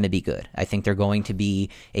think they're going to be good. I think they're going to be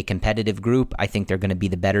a competitive group. I think they're going to be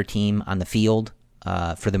the better team on the field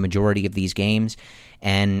for the majority of these games.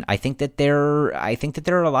 And I think that there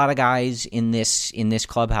are a lot of guys in this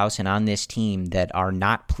clubhouse and on this team that are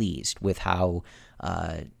not pleased with how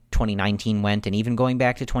 2019 went, and even going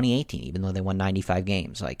back to 2018, even though they won 95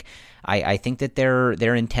 games. Like I think that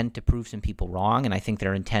their intent to prove some people wrong, and I think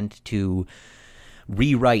their intent to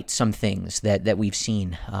rewrite some things that we've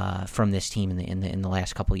seen from this team in the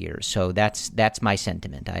last couple of years. So that's my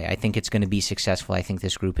sentiment. I think it's going to be successful. I think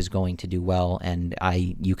this group is going to do well, and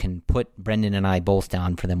you can put Brendan and I both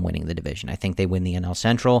down for them winning the division. I think they win the NL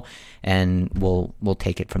Central, and we'll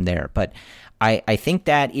take it from there. But I think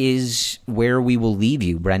that is where we will leave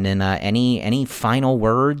you, Brendan. Any final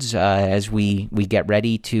words as we get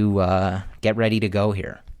ready to go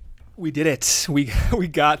here? We did it. We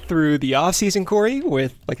got through the offseason, Corey,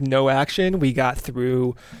 with like no action. We got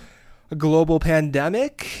through a global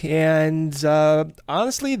pandemic, and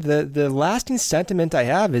honestly, the lasting sentiment I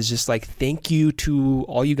have is just like thank you to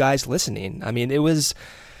all you guys listening. I mean, it was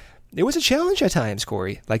a challenge at times,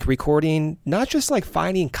 Corey. Like recording, not just like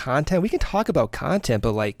finding content. We can talk about content,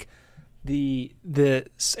 but like this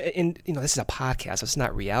is a podcast, so it's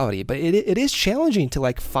not reality, but it is challenging to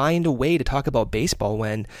like find a way to talk about baseball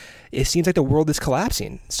when it seems like the world is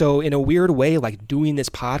collapsing. So in a weird way, like doing this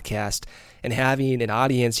podcast and having an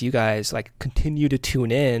audience, you guys like continue to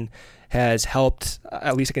tune in, has helped,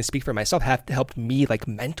 at least I can speak for myself, have helped me like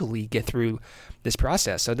mentally get through this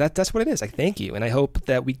process. So that's what it is. Like, thank you. And I hope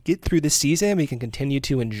that we get through this season, we can continue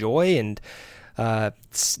to enjoy, and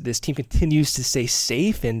this team continues to stay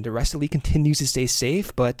safe, and the rest of the league continues to stay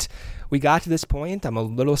safe. But we got to this point. I'm a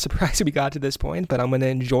little surprised we got to this point, but I'm going to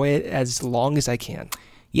enjoy it as long as I can.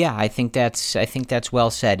 Yeah, I think that's well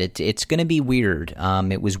said. It's going to be weird.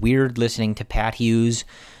 It was weird listening to Pat Hughes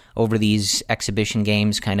over these exhibition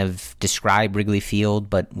games kind of describe Wrigley Field,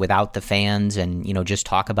 but without the fans, and just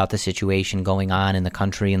talk about the situation going on in the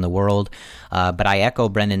country and the world. But I echo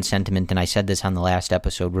Brendan's sentiment, and I said this on the last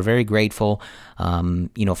episode. We're very grateful,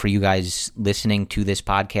 for you guys listening to this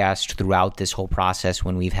podcast throughout this whole process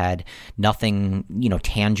when we've had nothing,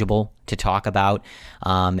 tangible to talk about.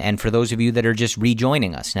 And for those of you that are just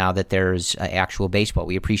rejoining us now that there's actual baseball,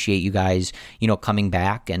 we appreciate you guys, coming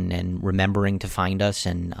back and remembering to find us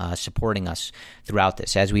and supporting us throughout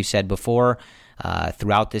this. As we've said before,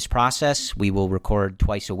 throughout this process, we will record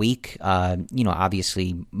twice a week.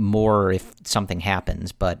 Obviously more if something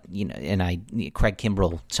happens, but Craig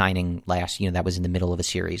Kimbrell signing last, that was in the middle of a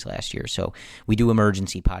series last year. So we do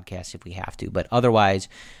emergency podcasts if we have to, but otherwise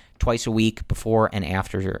twice a week before and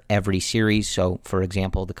after every series. So, for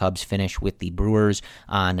example, the Cubs finish with the Brewers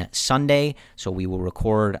on Sunday. So we will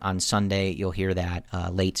record on Sunday. You'll hear that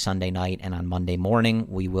late Sunday night. And on Monday morning,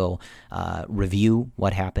 we will review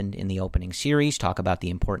what happened in the opening series, talk about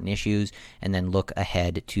the important issues, and then look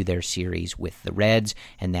ahead to their series with the Reds.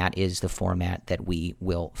 And that is the format that we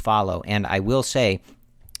will follow. And I will say,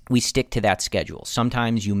 we stick to that schedule.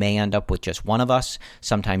 Sometimes you may end up with just one of us.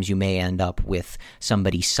 Sometimes you may end up with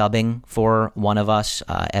somebody subbing for one of us.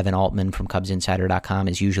 Evan Altman from CubsInsider.com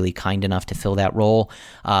is usually kind enough to fill that role,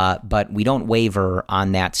 but we don't waver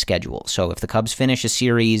on that schedule. So if the Cubs finish a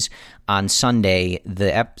series on Sunday,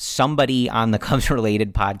 somebody on the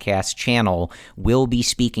Cubs-related podcast channel will be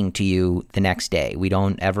speaking to you the next day. We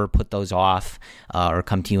don't ever put those off or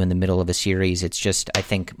come to you in the middle of a series. It's just, I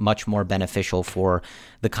think, much more beneficial for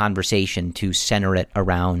the conversation to center it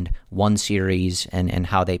around one series and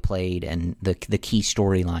how they played and the key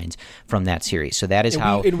storylines from that series. So that is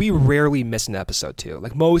and we rarely miss an episode too.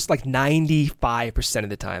 Like 95% of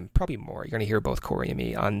the time, probably more. You're going to hear both Corey and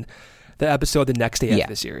me on the episode the next day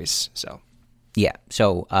after the series. So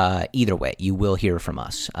either way, you will hear from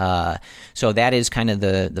us. So that is kind of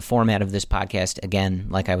the format of this podcast. Again,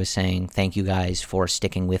 like I was saying, thank you guys for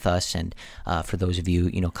sticking with us, and for those of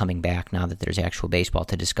you coming back now that there's actual baseball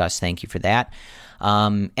to discuss, thank you for that.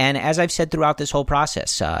 And as I've said throughout this whole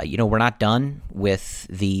process, we're not done with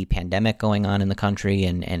the pandemic going on in the country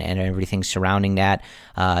and everything surrounding that.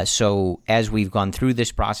 So as we've gone through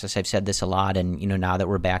this process, I've said this a lot, and now that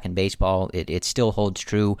we're back in baseball, it still holds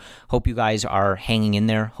true. Hope you guys are hanging in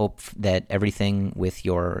there. Hope that everything with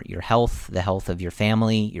your health, the health of your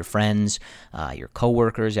family, your friends, your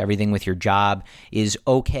coworkers, everything with your job is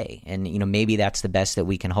okay. And maybe that's the best that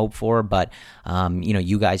we can hope for. But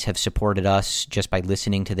you guys have supported us just by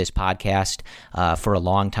listening to this podcast for a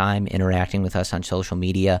long time, interacting with us on social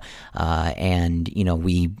media, and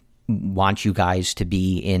we want you guys to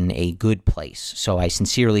be in a good place. So I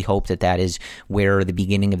sincerely hope that is where the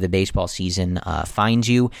beginning of the baseball season finds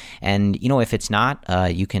you. And, if it's not,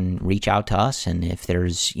 you can reach out to us. And if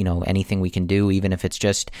there's, anything we can do, even if it's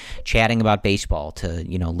just chatting about baseball to,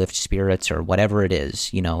 lift spirits or whatever it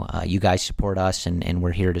is, you guys support us and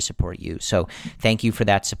we're here to support you. So thank you for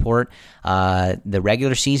that support. The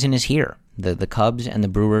regular season is here. The Cubs and the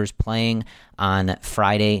Brewers playing on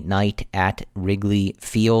Friday night at Wrigley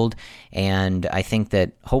Field. And I think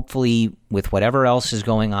that hopefully with whatever else is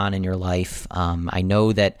going on in your life, I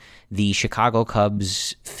know that the Chicago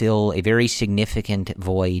Cubs fill a very significant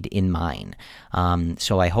void in mine.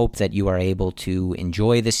 So I hope that you are able to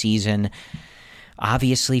enjoy the season.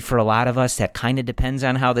 Obviously, for a lot of us, that kind of depends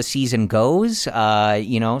on how the season goes,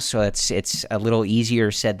 so it's a little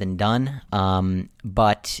easier said than done.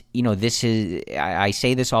 But, this is, I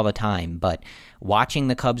say this all the time, but watching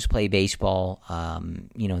the Cubs play baseball,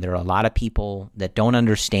 there are a lot of people that don't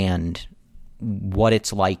understand what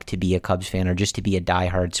it's like to be a Cubs fan or just to be a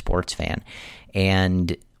diehard sports fan.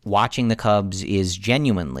 And watching the Cubs is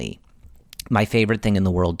genuinely my favorite thing in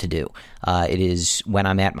the world to do. It is when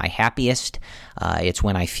I'm at my happiest. It's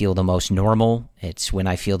when I feel the most normal. It's when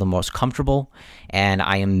I feel the most comfortable. And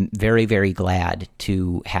I am very, very glad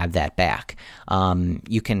to have that back.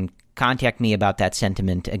 You can contact me about that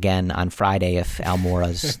sentiment again on Friday if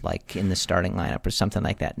Almora's in the starting lineup or something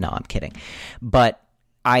like that. No, I'm kidding. But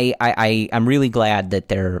I'm really glad that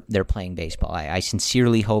they're playing baseball. I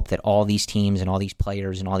sincerely hope that all these teams and all these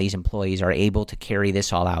players and all these employees are able to carry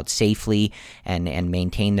this all out safely and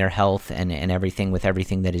maintain their health and everything with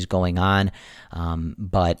everything that is going on.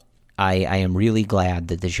 But I am really glad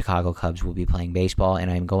that the Chicago Cubs will be playing baseball,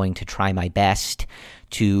 and I'm going to try my best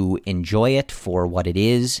to enjoy it for what it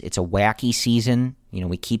is. It's a wacky season.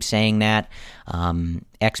 We keep saying that.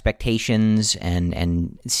 Expectations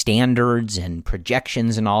and standards and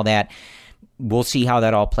projections and all that. We'll see how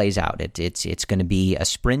that all plays out. It's going to be a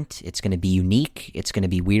sprint. It's going to be unique. It's going to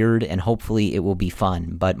be weird, and hopefully it will be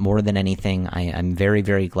fun. But more than anything, I'm very,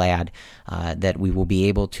 very glad that we will be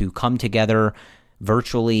able to come together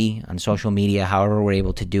virtually on social media, however we're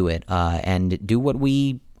able to do it, and do what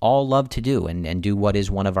we all love to do and do what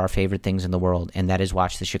is one of our favorite things in the world, and that is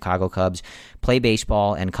watch the Chicago Cubs play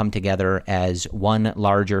baseball and come together as one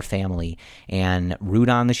larger family and root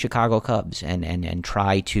on the Chicago Cubs and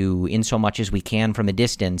try to, in so much as we can from a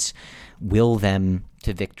distance, will them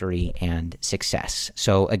to victory and success.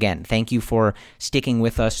 So again, thank you for sticking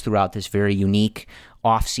with us throughout this very unique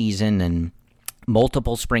off-season and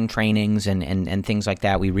multiple spring trainings and things like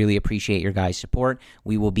that. We really appreciate your guys' support.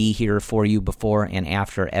 We will be here for you before and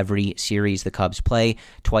after every series the Cubs play,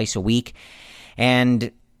 twice a week.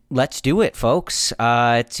 And let's do it, folks.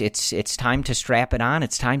 It's time to strap it on.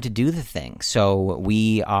 It's time to do the thing. So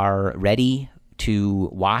we are ready to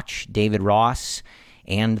watch David Ross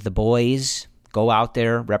and the boys go out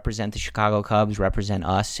there, represent the Chicago Cubs, represent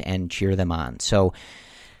us, and cheer them on. So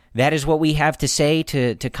that is what we have to say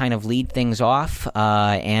to kind of lead things off.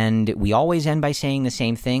 And we always end by saying the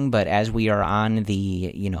same thing, but as we are on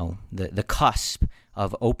the cusp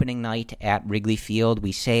of opening night at Wrigley Field,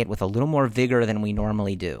 we say it with a little more vigor than we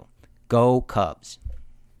normally do. Go Cubs.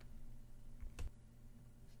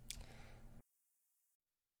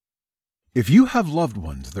 If you have loved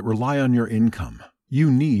ones that rely on your income,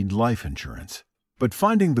 you need life insurance. But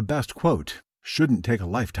finding the best quote shouldn't take a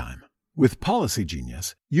lifetime. With Policy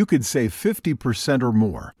Genius, you could save 50% or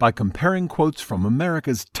more by comparing quotes from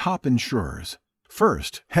America's top insurers.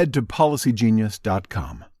 First, head to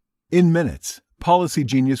PolicyGenius.com. In minutes, Policy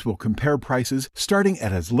Genius will compare prices starting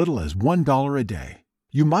at as little as $1 a day.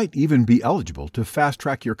 You might even be eligible to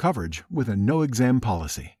fast-track your coverage with a no-exam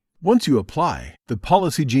policy. Once you apply, the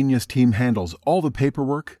Policy Genius team handles all the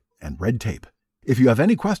paperwork and red tape. If you have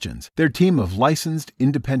any questions, their team of licensed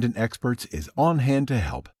independent experts is on hand to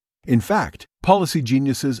help. In fact, Policy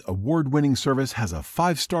Genius's award-winning service has a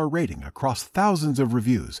 5-star rating across thousands of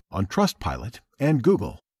reviews on Trustpilot and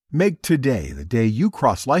Google. Make today the day you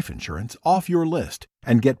cross life insurance off your list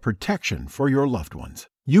and get protection for your loved ones.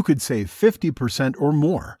 You could save 50% or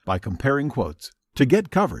more by comparing quotes. To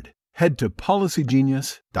get covered, head to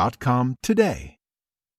PolicyGenius.com today.